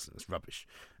 Well, it doesn't. It's rubbish.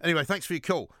 Anyway, thanks for your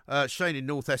call. Shane in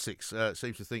North Essex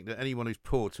seems to think that anyone who's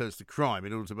poor turns to crime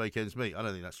in order to make ends meet. I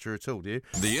don't think that's true at all, do you?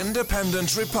 The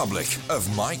Independent Republic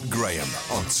of Mike Graham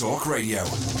on Talk Radio.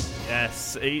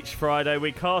 Yes, each Friday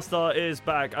we cast our ears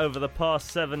back over the past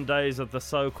 7 days of the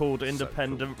so-called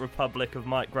Independent Republic of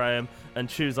Mike Graham and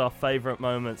choose our favourite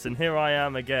moments. And here I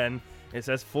am again. It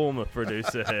says former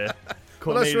producer here.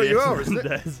 Well, that's where you are, isn't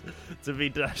it? To be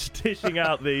dishing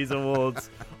out these awards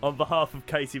on behalf of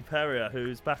Katie Perrior,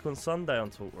 who's back on Sunday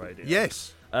on Talk Radio.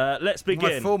 Yes. Let's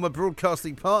begin. My former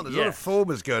broadcasting partners. Yes. A lot of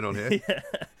formers going on here. Yeah.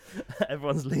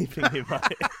 Everyone's leaving you, mate.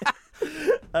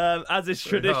 As is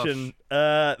tradition,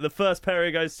 the first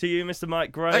Perrior goes to you, Mr.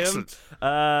 Mike Graham. Excellent.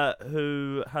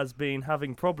 Who has been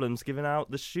having problems giving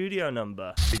out the studio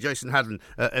number. Jason Haddon,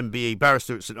 MBE,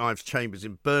 barrister at St Ives Chambers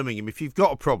in Birmingham. If you've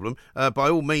got a problem, by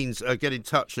all means, get in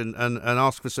touch and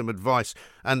ask for some advice.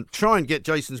 And try and get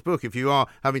Jason's book if you are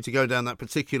having to go down that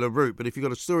particular route. But if you've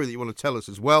got a story that you want to tell us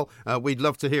as well, we'd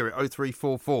love to hear it.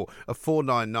 0344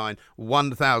 499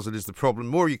 1000 is the problem.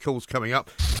 More of your calls coming up.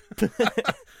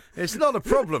 It's not a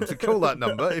problem to call that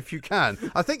number if you can.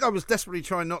 I think I was desperately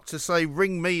trying not to say,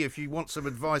 ring me if you want some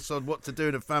advice on what to do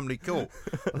in a family court.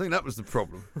 I think that was the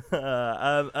problem.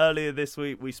 Earlier this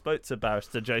week, we spoke to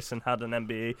barrister Jason Haddon,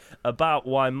 MBE, about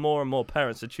why more and more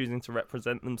parents are choosing to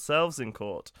represent themselves in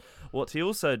court. What he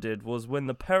also did was win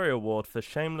the Perrior Award for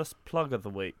Shameless Plug of the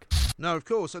Week. No, of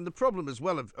course. And the problem as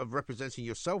well of representing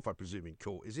yourself, I presume, in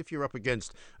court is if you're up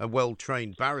against a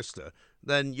well-trained barrister,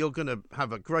 then you're going to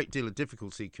have a great deal of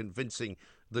difficulty convincing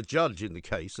the judge in the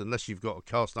case, unless you've got a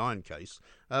cast iron case,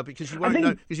 because you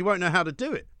won't know how to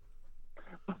do it.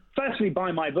 Firstly,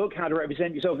 buy my book, How to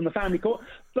Represent Yourself in the Family Court,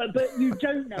 but you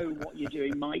don't know what you're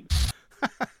doing, Mike.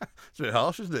 It's a bit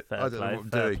harsh, isn't it? I don't know what I'm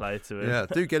doing. Fair play to him. Yeah,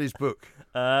 do get his book.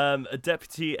 A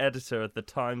deputy editor of the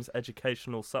Times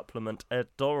educational supplement, Ed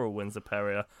Dorrell, wins a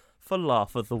Perrior for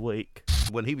Laugh of the Week.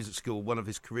 When he was at school, one of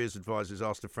his careers advisors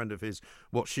asked a friend of his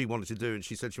what she wanted to do, and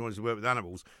she said she wanted to work with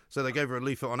animals. So they gave her a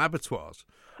leaflet on abattoirs.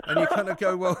 And you kind of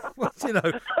go, well, you know,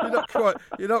 I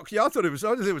thought it was, I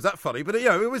didn't think it was that funny, but,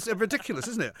 it was ridiculous,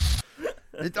 isn't it?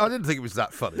 I didn't think it was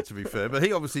that funny, to be fair, but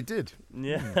he obviously did.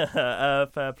 Yeah,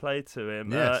 fair play to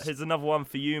him. Yes. Here's another one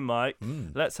for you, Mike.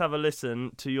 Let's have a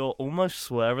listen to your almost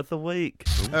swear of the week.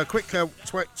 A quick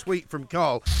tweet from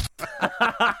Carl.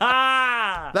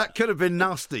 That could have been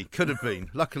nasty. Could have been.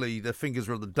 Luckily, the fingers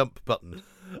were on the dump button.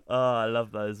 Oh, I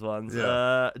love those ones.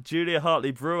 Yeah. Julia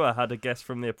Hartley-Brewer had a guest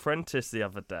from The Apprentice the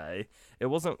other day. It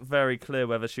wasn't very clear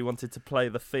whether she wanted to play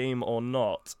the theme or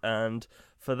not, and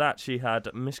for that she had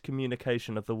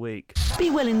miscommunication of the week. Be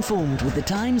well informed with the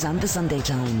Times and the Sunday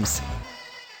Times.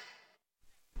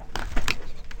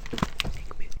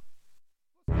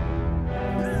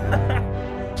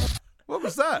 What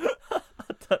was that? I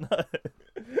don't know.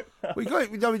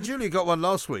 Julia got one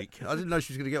last week. I didn't know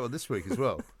she was going to get one this week as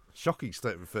well. Shocking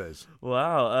state of affairs.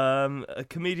 Wow.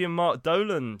 Comedian Mark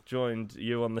Dolan joined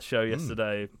you on the show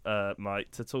yesterday,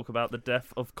 Mike, to talk about the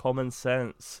death of common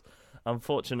sense.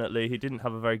 Unfortunately, he didn't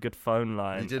have a very good phone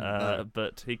line,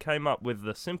 but he came up with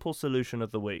the simple solution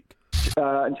of the week.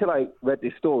 Until I read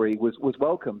this story, was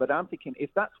welcome. But I'm thinking, if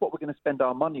that's what we're going to spend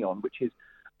our money on, which is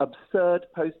absurd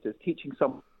posters teaching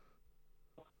someone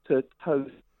to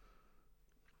toast.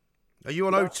 Are you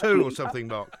on O2 or something,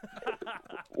 Mark?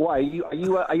 Why are you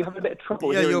having a bit of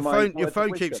trouble? Yeah, hearing your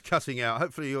phone keeps cutting out.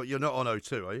 Hopefully, you're not on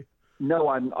O2, are you? No,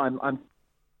 I'm.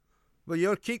 Well,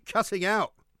 you keep cutting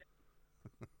out.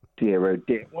 Dear, oh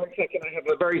dear. 1 second, I have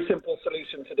a very simple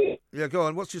solution to this. Yeah, go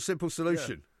on. What's your simple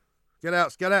solution? Yeah.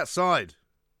 Get outside.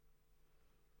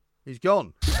 He's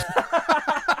gone.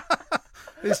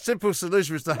 His simple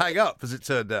solution was to hang up, as it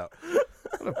turned out.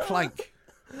 What a plank.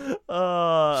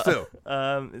 Still.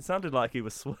 It sounded like he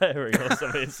was swearing or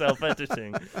something,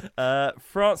 self-editing.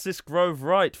 Francis Grove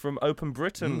Wright from Open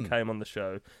Britain came on the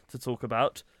show to talk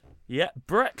about Yeah,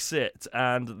 Brexit,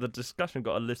 and the discussion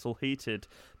got a little heated.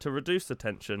 To reduce the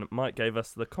tension, Mike gave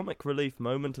us the comic relief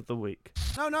moment of the week.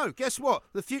 No, guess what?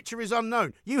 The future is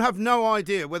unknown. You have no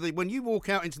idea whether when you walk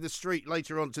out into the street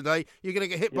later on today, you're going to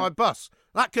get hit by a bus.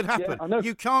 That could happen. I know.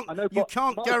 You can't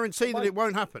guarantee that it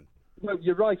won't happen. No,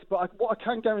 you're right, but what I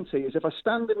can guarantee is if I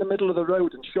stand in the middle of the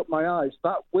road and shut my eyes,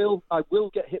 I will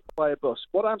get hit by a bus.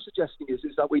 What I'm suggesting is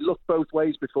that we look both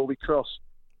ways before we cross.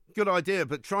 Good idea,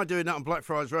 but try doing that on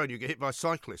Blackfriars Road. You get hit by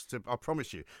cyclists, I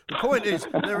promise you. The point is,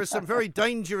 there are some very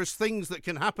dangerous things that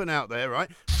can happen out there,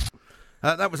 right?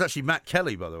 That was actually Matt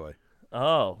Kelly, by the way.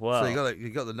 Oh, wow. So you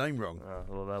got the name wrong. Oh,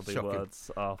 well, there'll be Shocking.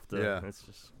 words after. Yeah. It's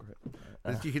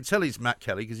just... You can tell he's Matt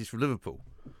Kelly because he's from Liverpool.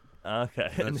 Okay.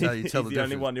 That's how you tell he's the the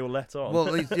only difference. one you'll let on.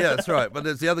 Well, yeah, that's right. But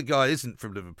there's the other guy isn't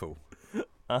from Liverpool.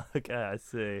 Okay, I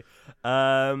see.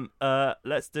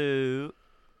 Let's do...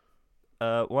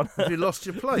 one. Have you lost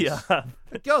your place? Yeah.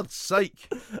 For God's sake.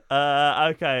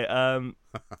 Okay.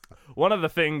 One of the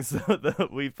things that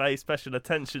we pay special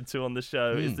attention to on the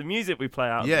show is the music we play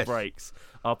out of the breaks.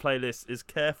 Our playlist is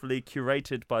carefully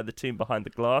curated by the team behind the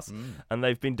glass, and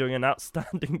they've been doing an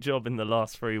outstanding job in the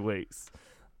last 3 weeks.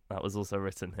 That was also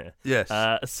written here. Yes.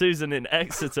 Susan in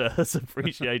Exeter has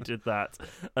appreciated that.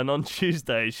 And on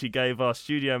Tuesday, she gave our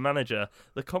studio manager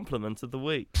the compliment of the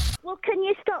week. Well, can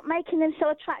you stop making them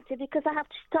so attractive? Because I have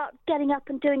to start getting up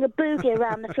and doing a boogie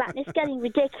around the flat, and it's getting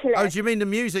ridiculous. Oh, do you mean the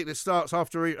music that starts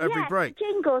after every break?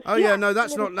 Jingles. Oh, yeah, no,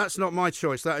 that's not my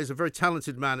choice. That is a very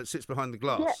talented man that sits behind the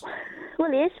glass. Yeah. Well,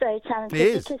 he is very talented He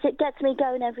is. because it gets me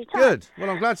going every time. Good. Well,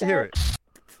 I'm glad to hear it.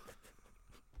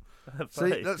 See,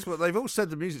 Right. that's what they've all said.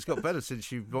 The music's got better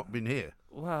since you've not been here.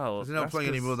 Wow. They're not that's playing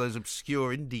any 'cause- more of those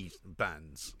obscure indie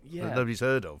bands Yeah. that nobody's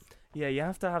heard of. Yeah, you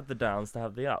have to have the downs to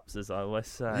have the ups, as I always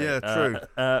say. Yeah, true.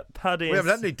 Paddy We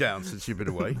haven't had any downs since you've been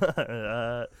away.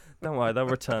 Don't worry, they'll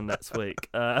return next week.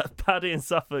 Paddy in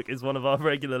Suffolk is one of our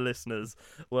regular listeners.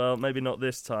 Well, maybe not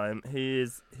this time.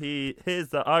 Here's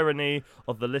the irony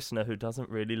of the listener who doesn't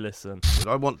really listen. But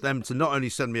I want them to not only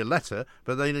send me a letter,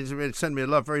 but they need to send me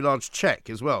a very large cheque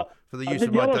as well for the use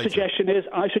of my The other data. suggestion is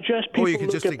I suggest people Or you can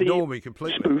look just at ignore the me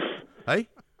completely. spoof. Hey?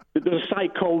 There's a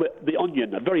site called The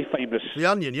Onion, a very famous... The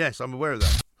Onion, yes, I'm aware of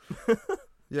that.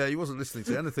 Yeah, he wasn't listening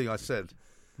to anything I said.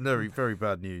 Very, very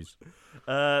bad news.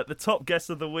 The top guest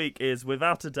of the week is,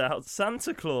 without a doubt,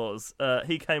 Santa Claus.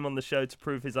 He came on the show to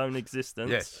prove his own existence.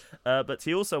 Yes. But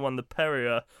he also won the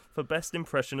Perrior for Best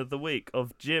Impression of the Week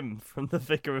of Jim from The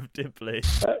Vicar of Dibley.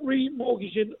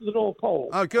 Remortgaging the North Pole.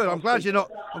 Oh, good. I'm glad you're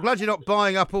not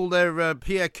buying up all their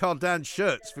Pierre Cardin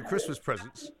shirts for Christmas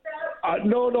presents.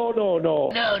 No. No.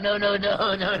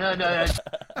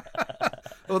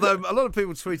 Although a lot of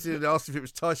people tweeted and asked if it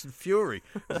was Tyson Fury.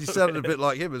 He sounded a bit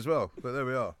like him as well. But there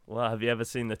we are. Well, have you ever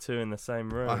seen the two in the same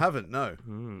room? I haven't. No.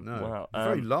 No. Wow.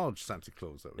 Very large Santa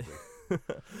Claus that would be.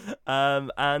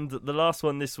 And the last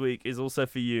one this week is also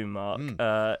for you, Mark.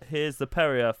 Here's the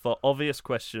Perrior for obvious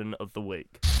question of the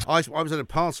week. I was at a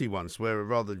party once where a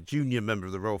rather junior member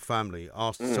of the royal family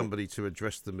asked somebody to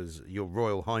address them as Your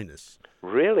Royal Highness.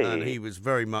 Really? And he was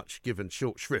very much given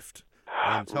short shrift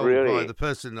and told Really? by the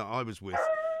person that I was with.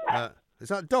 Is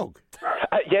that a dog?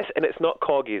 Yes, and it's not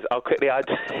corgis. I'll quickly add.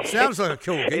 It sounds like a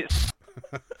corgi.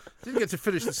 Didn't get to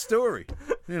finish the story.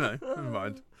 You know, never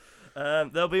mind.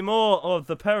 There'll be more of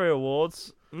the Perrior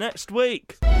Awards next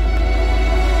week.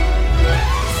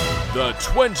 The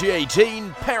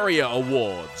 2018 Perrior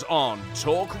Awards on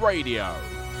Talk Radio.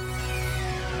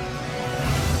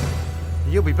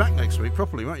 You'll be back next week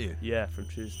properly, won't you? Yeah, from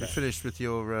Tuesday. You finished with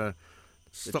your The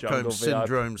Stockholm Jungle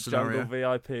Syndrome VIP, scenario.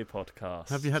 Jungle VIP podcast.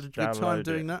 Have you had a good time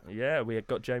doing that? Yeah, we had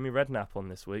got Jamie Redknapp on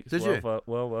this week. It's Did well, you?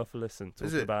 well worth a listen. Is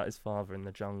Talking it? about his father in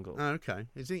the jungle. Oh, okay.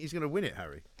 You think he's going to win it,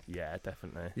 Harry? Yeah,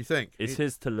 definitely. You think? It's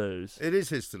his to lose. It is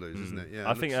his to lose, isn't it? Yeah.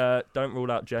 I it think looks- don't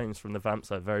rule out James from the Vamps.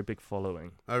 A very big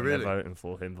following. Oh, and really? They're voting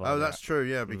for him. via Oh, that's that. true,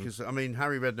 yeah, because, I mean,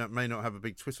 Harry Redknapp may not have a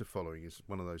big Twitter following. It's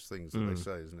one of those things that they Mm.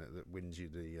 say, isn't it, that wins you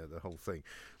the whole thing.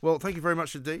 Well, thank you very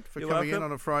much indeed for You're coming in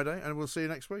welcome. on a Friday, and we'll see you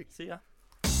next week. See ya.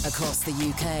 Across the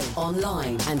UK,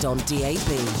 online and on DAB,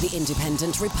 the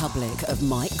Independent Republic of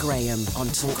Mike Graham on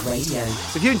Talk Radio.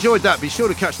 So if you enjoyed that, be sure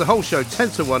to catch the whole show 10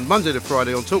 to 1, Monday to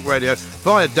Friday on Talk Radio,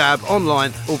 via DAB, online,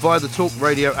 or via the Talk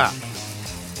Radio app.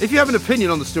 If you have an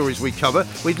opinion on the stories we cover,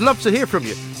 we'd love to hear from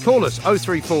you. Call us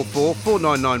 0344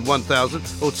 499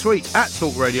 1000 or tweet at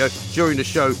Talk Radio during the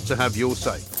show to have your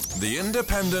say. The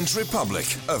Independent Republic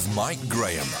of Mike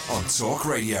Graham on Talk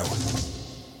Radio.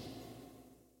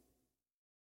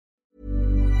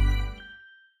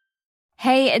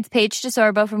 Hey, it's Paige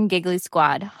DeSorbo from Giggly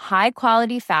Squad. High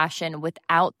quality fashion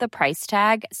without the price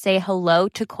tag. Say hello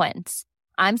to Quince.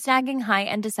 I'm snagging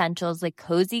high-end essentials like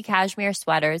cozy cashmere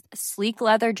sweaters, sleek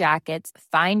leather jackets,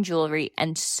 fine jewelry,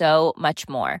 and so much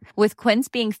more. With Quince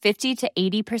being 50 to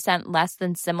 80% less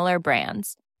than similar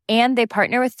brands. And they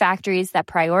partner with factories that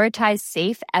prioritize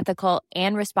safe, ethical,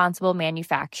 and responsible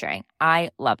manufacturing. I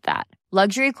love that.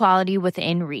 Luxury quality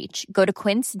within reach. Go to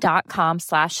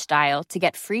quince.com/style to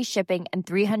get free shipping and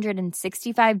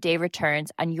 365-day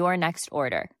returns on your next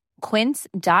order.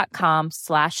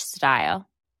 Quince.com/style.